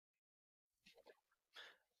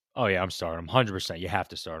 Oh, yeah, I'm starting him. 100%. You have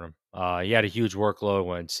to start him. He had a huge workload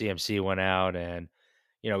when CMC went out, and,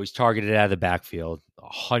 he's targeted out of the backfield.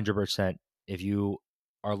 100%. If you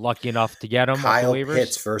are lucky enough to get him Kyle off the waivers,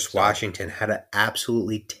 Pitts versus Washington had an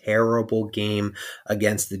absolutely terrible game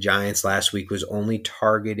against the Giants last week, was only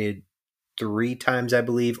targeted 3 times, I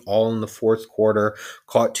believe, all in the fourth quarter,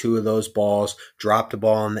 caught 2 of those balls, dropped a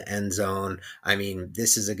ball in the end zone. I mean,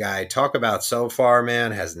 this is a guy, talk about so far,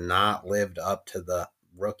 man, has not lived up to the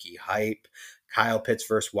rookie hype. Kyle Pitts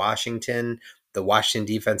versus Washington. The Washington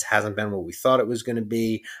defense hasn't been what we thought it was going to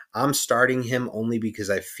be. I'm starting him only because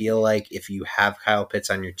I feel like if you have Kyle Pitts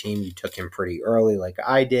on your team, you took him pretty early like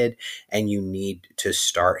I did, and you need to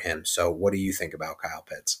start him. So what do you think about Kyle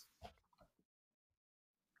Pitts?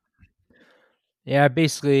 Yeah,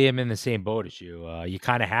 basically, I'm in the same boat as you. You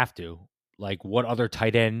kind of have to. Like, what other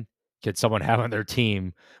tight end could someone have on their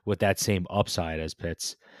team with that same upside as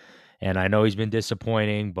Pitts? And I know he's been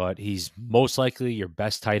disappointing, but he's most likely your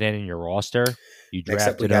best tight end in your roster. You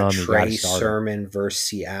drafted him. You got to start Sermon versus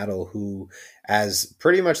Seattle, who, as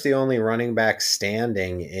pretty much the only running back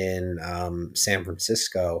standing in San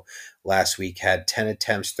Francisco last week, had 10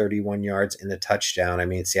 attempts, 31 yards, and a touchdown. I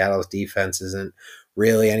mean, Seattle's defense isn't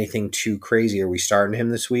really anything too crazy. Are we starting him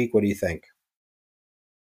this week? What do you think?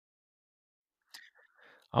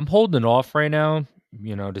 I'm holding off right now,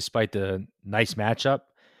 despite the nice matchup.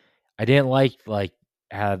 I didn't like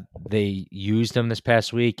how they used him this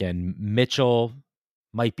past week, and Mitchell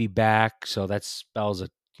might be back, so that spells a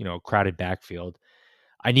crowded backfield.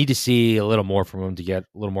 I need to see a little more from him to get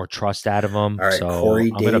a little more trust out of him. All right, so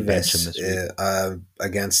Corey I'm going to bench him Davis this week.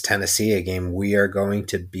 Against Tennessee, a game we are going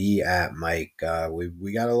to be at, Mike.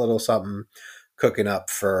 We got a little something cooking up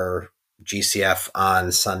for GCF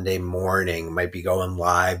on Sunday morning. Might be going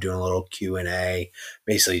live, doing a little Q&A,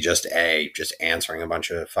 basically just answering a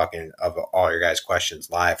bunch of all your guys'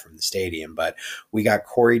 questions live from the stadium. But we got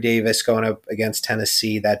Corey Davis going up against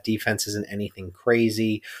Tennessee. That defense isn't anything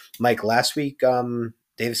crazy. Mike, last week,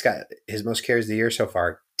 Davis got his most carries of the year so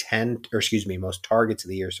far, most targets of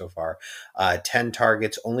the year so far. 10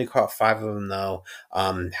 targets, only caught 5 of them though.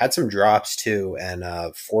 Had some drops too, and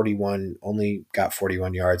only got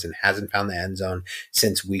 41 yards and hasn't found the end zone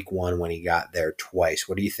since week 1 when he got there twice.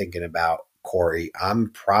 What are you thinking about Corey. I'm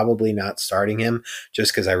probably not starting him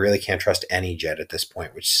just because I really can't trust any Jet at this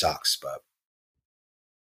point, which sucks. But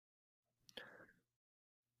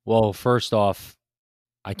well, first off,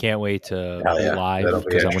 I can't wait to be live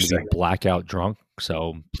because I'm going to be blackout drunk.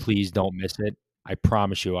 So please don't miss it. I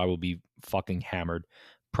promise you, I will be fucking hammered.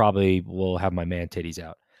 Probably will have my man titties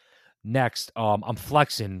out. Next, I'm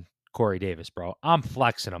flexing Corey Davis, bro. I'm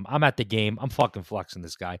flexing him. I'm at the game. I'm fucking flexing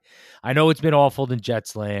this guy. I know it's been awful in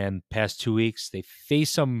Jets land past 2 weeks. They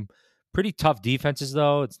face some pretty tough defenses,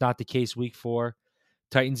 though. It's not the case week 4.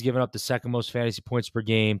 Titans giving up the second most fantasy points per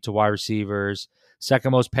game to wide receivers,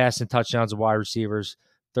 second most passing touchdowns to wide receivers,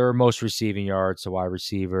 third most receiving yards to wide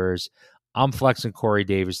receivers. I'm flexing Corey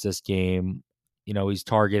Davis this game. You know, he's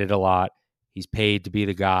targeted a lot. He's paid to be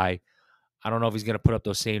the guy. I don't know if he's going to put up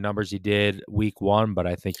those same numbers he did week 1, but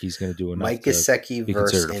I think he's going to do enough. Mike Gesicki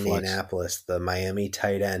versus Indianapolis, the Miami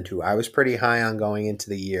tight end, who I was pretty high on going into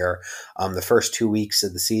the year. The first 2 weeks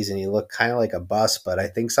of the season, he looked kind of like a bust, but I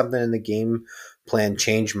think something in the game plan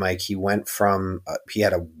changed, Mike. He went from, he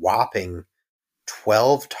had a whopping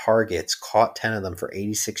 12 targets, caught 10 of them for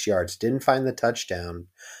 86 yards, didn't find the touchdown,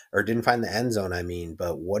 or didn't find the end zone, I mean.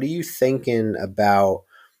 But what are you thinking about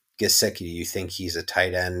Gesicki? Do you think he's a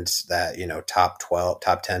tight end that, you know, top 12,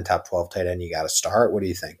 top 10, top 12 tight end you got to start? What do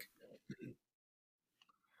you think?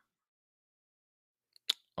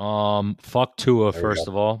 Fuck Tua, first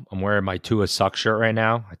of all. I'm wearing my Tua sucks shirt right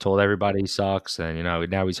now. I told everybody he sucks, and, you know,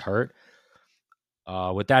 now he's hurt.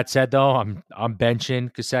 With that said, though, I'm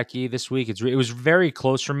benching Gesicki this week. It was very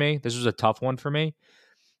close for me. This was a tough one for me.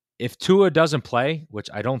 If Tua doesn't play, which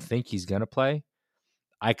I don't think he's going to play,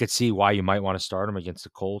 I could see why you might want to start him against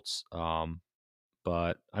the Colts.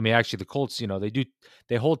 But I mean, actually, the Colts, you know,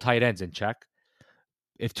 they hold tight ends in check.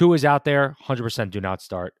 If Tua's out there, 100% do not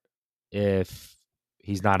start. If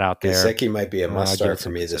he's not out there, Gesicki might be a must start for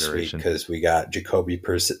me this week because we got Jacoby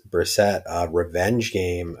Brissett revenge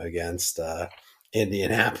game against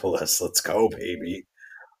Indianapolis. Let's go, baby.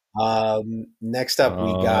 Next up,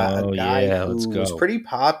 we got a guy who was pretty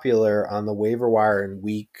popular on the waiver wire in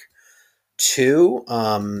week 2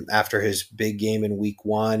 after his big game in week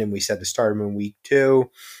 1, and we said to start him in week 2.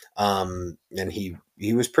 And he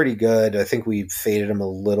was pretty good. I think we faded him a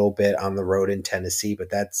little bit on the road in Tennessee, but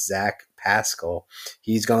that's Zach Pascal.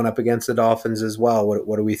 He's going up against the Dolphins as well.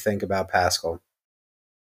 What do we think about Pascal?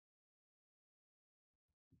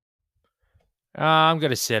 I'm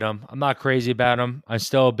going to sit him. I'm not crazy about him. I'm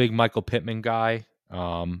still a big Michael Pittman guy.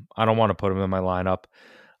 I don't want to put him in my lineup.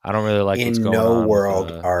 I don't really like what's going on. In no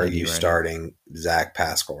world are you starting Zach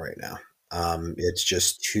Pascal right now. It's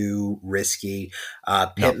just too risky.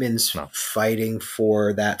 Pittman's fighting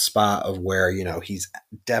for that spot of where, you know, he's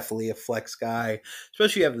definitely a flex guy,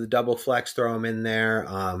 especially you have the double flex, throw him in there.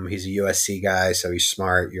 He's a USC guy, so he's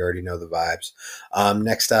smart. You already know the vibes.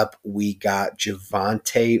 Next up, we got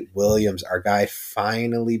Javonte Williams. Our guy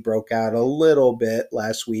finally broke out a little bit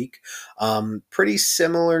last week. Pretty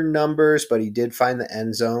similar numbers, but he did find the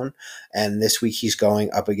end zone. And this week he's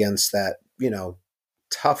going up against that, you know,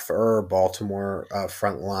 tougher Baltimore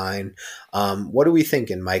front line. What are we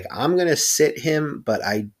thinking, Mike? I'm going to sit him, but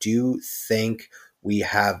I do think we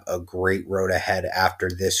have a great road ahead after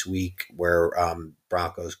this week where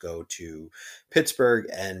Broncos go to Pittsburgh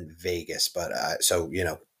and Vegas. But so, you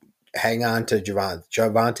know, hang on to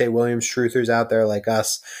Javonte Williams truthers out there like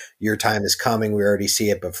us. Your time is coming. We already see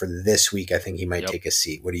it. But for this week, I think he might take a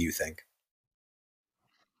seat. What do you think?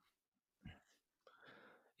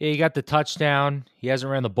 Yeah, he got the touchdown. He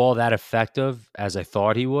hasn't ran the ball that effective as I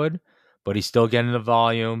thought he would, but he's still getting the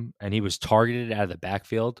volume, and he was targeted out of the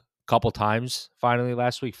backfield a couple times finally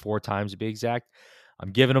last week, 4 times to be exact. I'm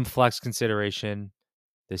giving him flex consideration.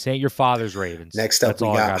 This ain't your father's Ravens. Next up, we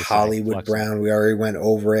got Hollywood Brown. We already went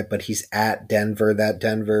over it, but he's at Denver. That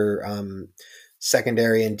Denver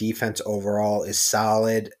secondary and defense overall is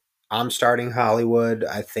solid. I'm starting Hollywood.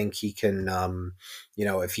 I think he can, you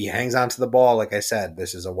know, if he hangs on to the ball, like I said,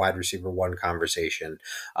 this is a wide receiver 1 conversation.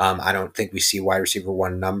 I don't think we see wide receiver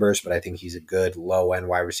 1 numbers, but I think he's a good low end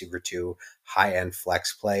wide receiver 2, high end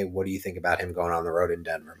flex play. What do you think about him going on the road in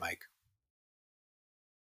Denver, Mike?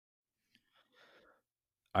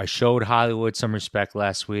 I showed Hollywood some respect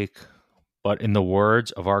last week, but in the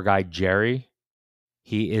words of our guy Jerry,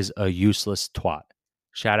 he is a useless twat.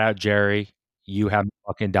 Shout out Jerry. You have me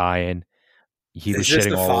fucking dying. He was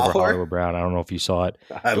shitting all over Hollywood Brown. I don't know if you saw it.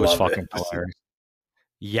 It was fucking hilarious.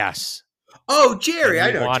 Yes. Oh, Jerry,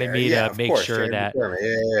 I know. He wanted me to make sure that.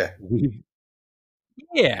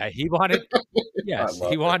 Yeah, he wanted. Yes,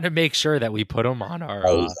 he wanted to make sure that we put him on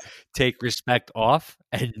our take respect off,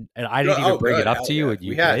 and I didn't even bring it up to you, and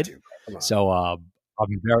you did. So I'm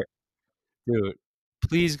very. Dude,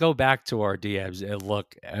 please go back to our DMs and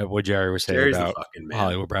look at what Jerry was saying Jerry's about the fucking man.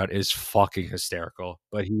 Hollywood Brown is fucking hysterical.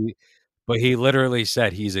 But he literally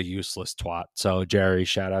said he's a useless twat. So Jerry,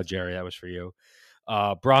 shout out Jerry, that was for you.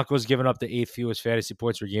 Broncos giving up the 8th fewest fantasy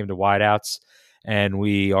points per game to wideouts, and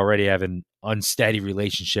we already have an unsteady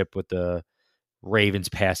relationship with the Ravens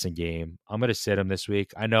passing game. I'm going to sit him this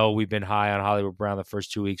week. I know we've been high on Hollywood Brown the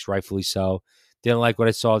first 2 weeks, rightfully so. Didn't like what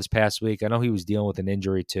I saw this past week. I know he was dealing with an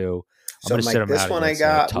injury too. So, Mike, this one I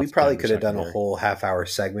got, we probably could have done a whole half-hour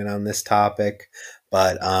segment on this topic,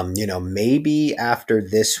 but maybe after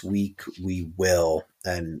this week we will,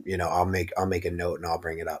 and I'll make a note and I'll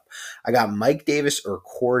bring it up. I got Mike Davis or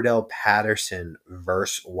Cordell Patterson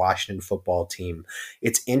versus Washington football team.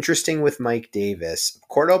 It's interesting with Mike Davis.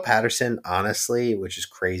 Cordell Patterson, honestly, which is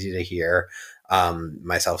crazy to hear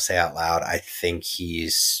myself say out loud, I think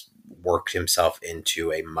he's worked himself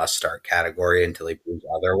into a must-start category until he proves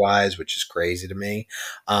otherwise, which is crazy to me.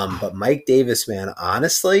 But Mike Davis, man,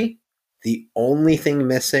 honestly, the only thing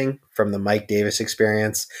missing from the Mike Davis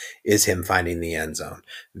experience is him finding the end zone.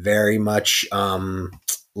 Very much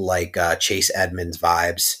like Chase Edmonds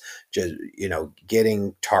vibes. Just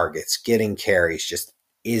getting targets, getting carries, just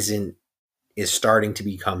is starting to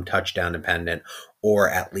become touchdown dependent, or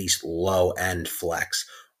at least low end flex.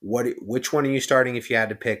 Which one are you starting if you had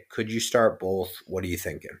to pick? Could you start both? What are you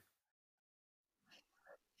thinking?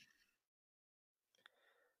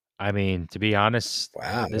 I mean, to be honest,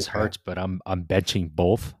 this hurts, but I'm benching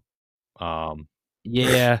both.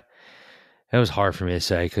 Yeah, it was hard for me to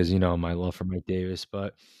say because my love for Mike Davis,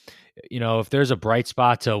 but if there's a bright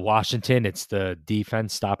spot to Washington, it's the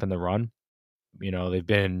defense stopping the run. They've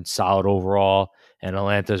been solid overall, and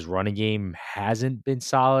Atlanta's running game hasn't been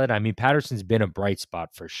solid. I mean, Patterson's been a bright spot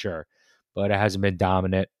for sure, but it hasn't been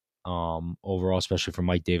dominant overall, especially from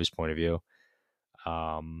Mike Davis' point of view.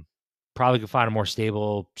 Probably could find a more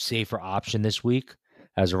stable, safer option this week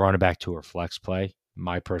as a running back to or flex play.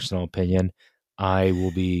 My personal opinion. I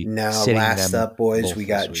will be now. Last up, boys, we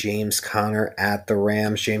got James Conner at the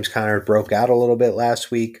Rams. James Conner broke out a little bit last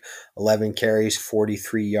week. 11 carries,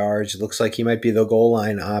 43 yards. It looks like he might be the goal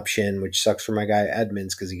line option, which sucks for my guy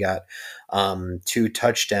Edmonds because he got 2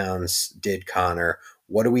 touchdowns. Did Conner?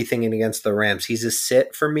 What are we thinking against the Rams? He's a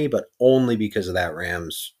sit for me, but only because of that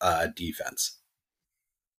Rams defense.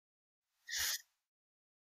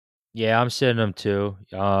 Yeah, I'm sitting him too.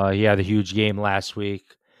 He had a huge game last week.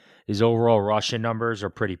 His overall rushing numbers are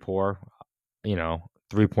pretty poor.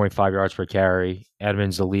 3.5 yards per carry.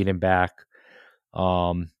 Edmonds the leading back.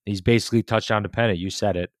 He's basically touchdown dependent. You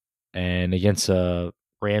said it. And against a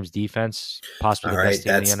Rams defense, possibly the best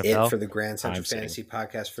team in the NFL. That's it for the Grand Central Fantasy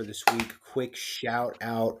Podcast for this week. Quick shout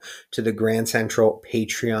out to the Grand Central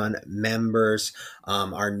Patreon members.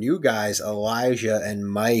 Our new guys, Elijah and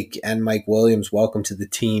Mike Williams. Welcome to the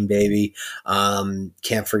team, baby.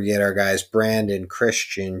 Can't forget our guys, Brandon,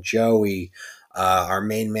 Christian, Joey, our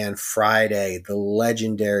main man, Friday, the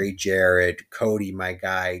legendary Jared, Cody, my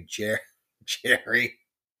guy, Jerry.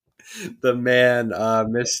 The man,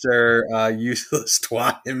 Mr. Useless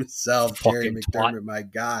Twat himself, Jerry McDermott, my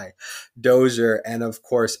guy, Dozer, and of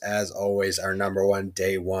course, as always, our number one,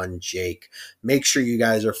 day one, Jake. Make sure you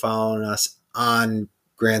guys are following us on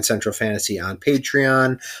Grand Central Fantasy on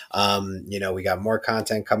Patreon. We got more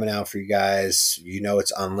content coming out for you guys.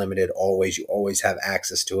 It's unlimited always. You always have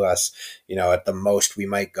access to us. At the most, we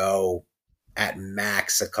might go at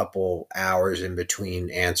max a couple hours in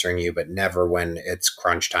between answering you, but never when it's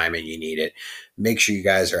crunch time and you need it. Make sure you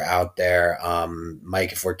guys are out there.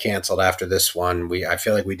 Mike, if we're canceled after this one, I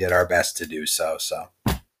feel like we did our best to do so. So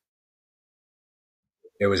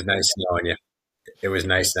it was nice knowing you. It was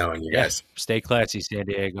nice knowing you guys. Stay classy, San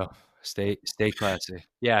Diego. Stay classy.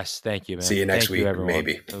 Yes, thank you, man. See you next week, everyone.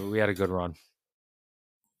 Maybe. We had a good run.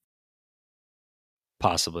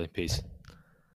 Possibly. Peace.